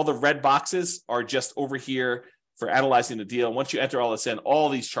inputs, all the red boxes are just over here for analyzing the deal. And once you enter all this in, all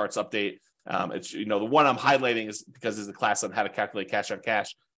these charts update. It's the one I'm highlighting is because there's a class on how to calculate cash on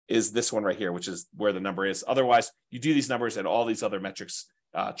cash is this one right here, which is where the number is. Otherwise, you do these numbers and all these other metrics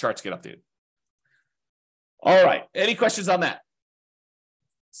charts get updated. All right. Any questions on that?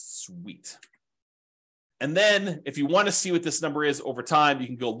 Sweet. And then if you want to see what this number is over time, you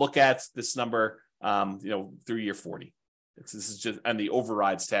can go look at this number, through year 40. This is just on the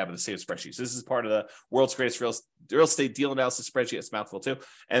overrides tab of the same spreadsheet. So this is part of the world's greatest real estate deal analysis spreadsheet. It's a mouthful too.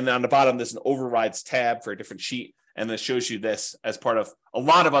 And then on the bottom, there's an overrides tab for a different sheet. And then it shows you this as part of a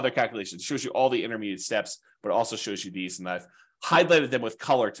lot of other calculations. It shows you all the intermediate steps, but it also shows you these. And I've highlighted them with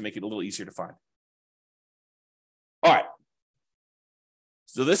color to make it a little easier to find. All right.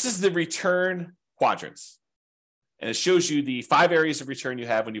 So this is the return quadrants. And it shows you the 5 areas of return you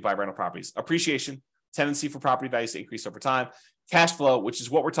have when you buy rental properties. Appreciation, tendency for property values to increase over time. Cash flow, which is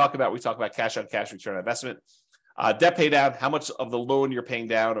what we're talking about. We talk about cash on cash return on investment. Debt pay down, how much of the loan you're paying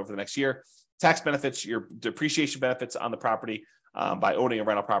down over the next year. Tax benefits, your depreciation benefits on the property by owning a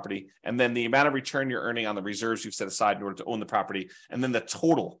rental property. And then the amount of return you're earning on the reserves you've set aside in order to own the property. And then the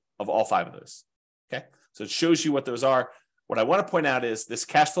total of all 5 of those. Okay, so it shows you what those are. What I want to point out is this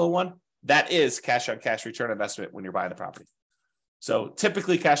cash flow one, that is cash on cash return on investment when you're buying the property. So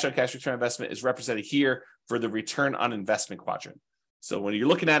typically cash on cash return on investment is represented here for the return on investment quadrant. So when you're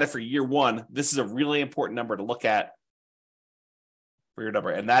looking at it for year 1, this is a really important number to look at for your number.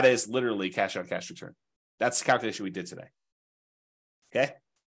 And that is literally cash on cash return. That's the calculation we did today. Okay.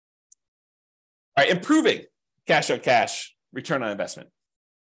 All right. Improving cash on cash return on investment.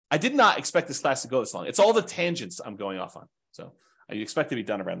 I did not expect this class to go this long. It's all the tangents I'm going off on. So I expect to be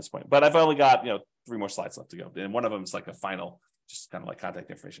done around this point, but I've only got 3 more slides left to go. And one of them is like a final, just kind of like contact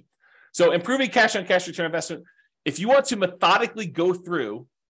information. So improving cash on cash return on investment. If you want to methodically go through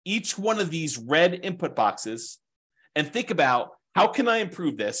each one of these red input boxes and think about how can I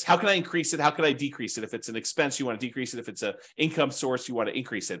improve this? How can I increase it? How can I decrease it? If it's an expense, you want to decrease it. If it's an income source, you want to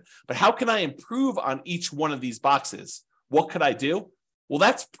increase it. But how can I improve on each one of these boxes? What could I do? Well,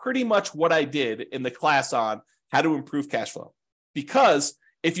 that's pretty much what I did in the class on how to improve cash flow. Because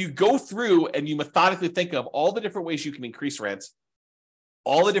if you go through and you methodically think of all the different ways you can increase rents,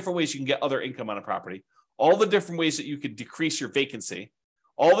 all the different ways you can get other income on a property, all the different ways that you could decrease your vacancy,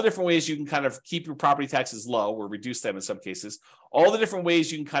 all the different ways you can kind of keep your property taxes low or reduce them in some cases, all the different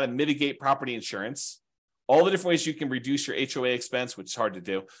ways you can kind of mitigate property insurance, all the different ways you can reduce your HOA expense, which is hard to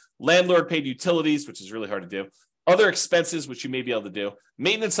do, landlord paid utilities, which is really hard to do, other expenses, which you may be able to do,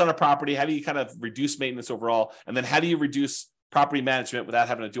 maintenance on a property, how do you kind of reduce maintenance overall, and then how do you reduce property management without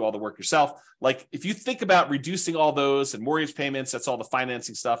having to do all the work yourself? Like if you think about reducing all those and mortgage payments, that's all the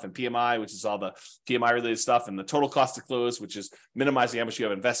financing stuff, and PMI, which is all the PMI related stuff, and the total cost to close, which is minimizing how much you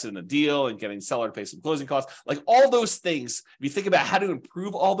have invested in the deal and getting seller to pay some closing costs, like all those things. If you think about how to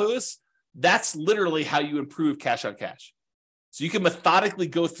improve all those, that's literally how you improve cash on cash. So you can methodically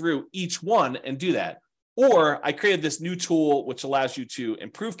go through each one and do that. Or I created this new tool, which allows you to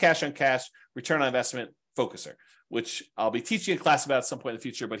improve cash on cash, return on investment focuser, which I'll be teaching a class about at some point in the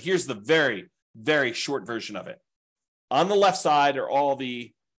future. But here's the very, very short version of it. On the left side are all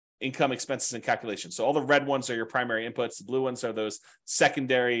the income, expenses, and calculations. So all the red ones are your primary inputs. The blue ones are those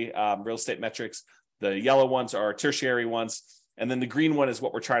secondary real estate metrics. The yellow ones are tertiary ones. And then the green one is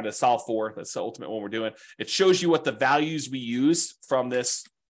what we're trying to solve for. That's the ultimate one we're doing. It shows you what the values we used from this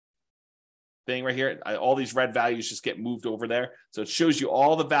thing right here. All these red values just get moved over there. So it shows you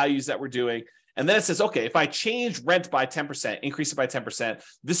all the values that we're doing. And then it says, okay, if I change rent by 10%, increase it by 10%,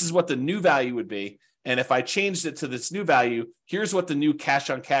 this is what the new value would be. And if I changed it to this new value, here's what the new cash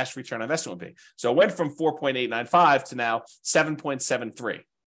on cash return on investment would be. So it went from 4.895 to now 7.73.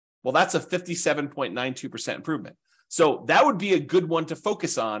 Well, that's a 57.92% improvement. So that would be a good one to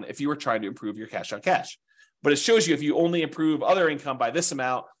focus on if you were trying to improve your cash on cash. But it shows you if you only improve other income by this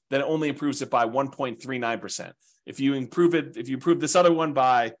amount, then it only improves it by 1.39%. If you improve this other one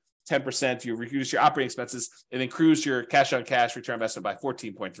by 10%, you reduce your operating expenses, it improves your cash on cash return on investment by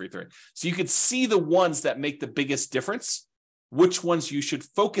 14.33. So you could see the ones that make the biggest difference, which ones you should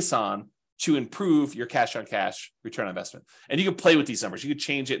focus on to improve your cash on cash return on investment. And you can play with these numbers. You could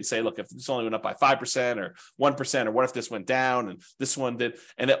change it and say, look, if this only went up by 5% or 1%, or what if this went down and this one did,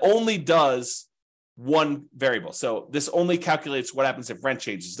 and it only does one variable. So this only calculates what happens if rent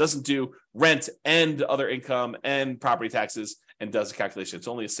changes. It doesn't do rent and other income and property taxes and does a calculation. It's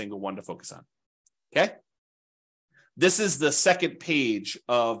only a single one to focus on. Okay. This is the second page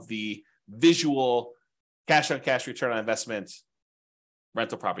of the visual cash on cash return on investment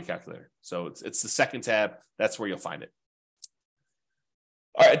rental property calculator. So it's the second tab. That's where you'll find it.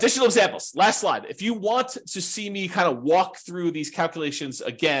 All right, additional examples. Last slide. If you want to see me kind of walk through these calculations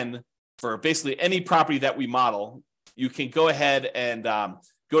again for basically any property that we model, you can go ahead and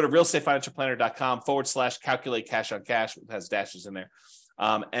go to realestatefinancialplanner.com/calculate cash on cash. It has dashes in there.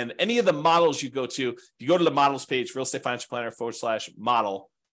 And any of the models you go to, if you go to the models page, Real Estate Financial Planner /model,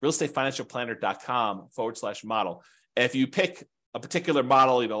 realestatefinancialplanner.com/model. And if you pick a particular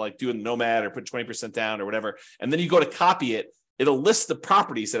model, like doing Nomad or put 20% down or whatever, and then you go to copy it, it'll list the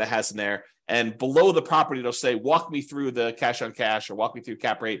properties that it has in there. And below the property, it'll say, walk me through the cash on cash, or walk me through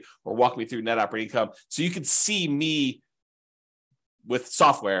cap rate, or walk me through net operating income. So you can see me with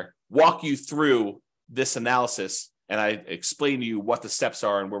software walk you through this analysis. And I explain to you what the steps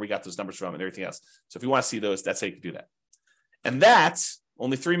are and where we got those numbers from and everything else. So if you want to see those, that's how you can do that. And that's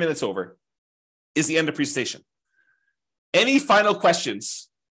only 3 minutes over is the end of presentation. Any final questions?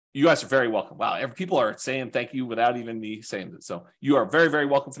 You guys are very welcome. Wow, people are saying thank you without even me saying it. So you are very, very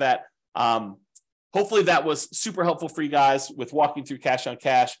welcome for that. Hopefully that was super helpful for you guys with walking through cash on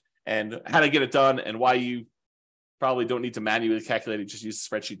cash and how to get it done and why you probably don't need to manually calculate it. Just use the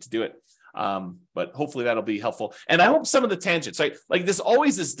spreadsheet to do it. But hopefully that'll be helpful. And I hope some of the tangents, like there's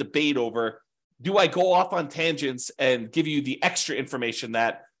always this debate over, do I go off on tangents and give you the extra information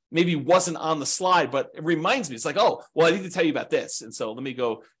that maybe wasn't on the slide, but it reminds me, it's like, oh, well, I need to tell you about this. And so let me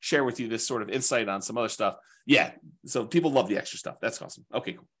go share with you this sort of insight on some other stuff. Yeah. So people love the extra stuff. That's awesome.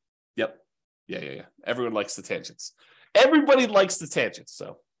 Okay, cool. Yep. Yeah. Everyone likes the tangents. Everybody likes the tangents.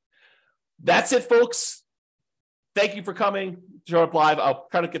 So that's it, folks. Thank you for coming. Show up live. I'll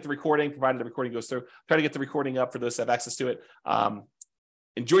try to get the recording, provided the recording goes through. Try to get the recording up for those that have access to it.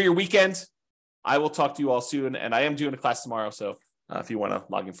 Enjoy your weekend. I will talk to you all soon. And I am doing a class tomorrow. So if you want to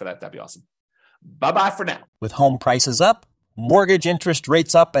log in for that, that'd be awesome. Bye-bye for now. With home prices up, mortgage interest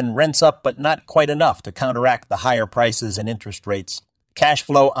rates up, and rents up, but not quite enough to counteract the higher prices and interest rates, cash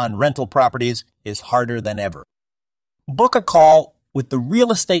flow on rental properties is harder than ever. Book a call with the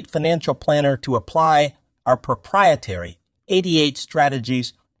Real Estate Financial Planner to apply our proprietary 88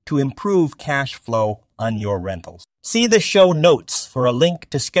 strategies to improve cash flow on your rentals. See the show notes for a link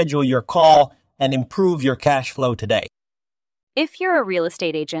to schedule your call and improve your cash flow today. If you're a real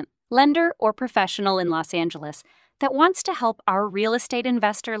estate agent, lender, or professional in Los Angeles that wants to help our real estate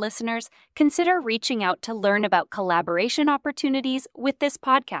investor listeners, consider reaching out to learn about collaboration opportunities with this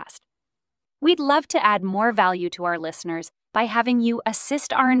podcast. We'd love to add more value to our listeners by having you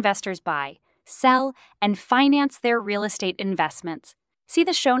assist our investors buy, sell, and finance their real estate investments. See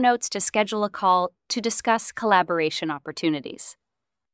the show notes to schedule a call to discuss collaboration opportunities.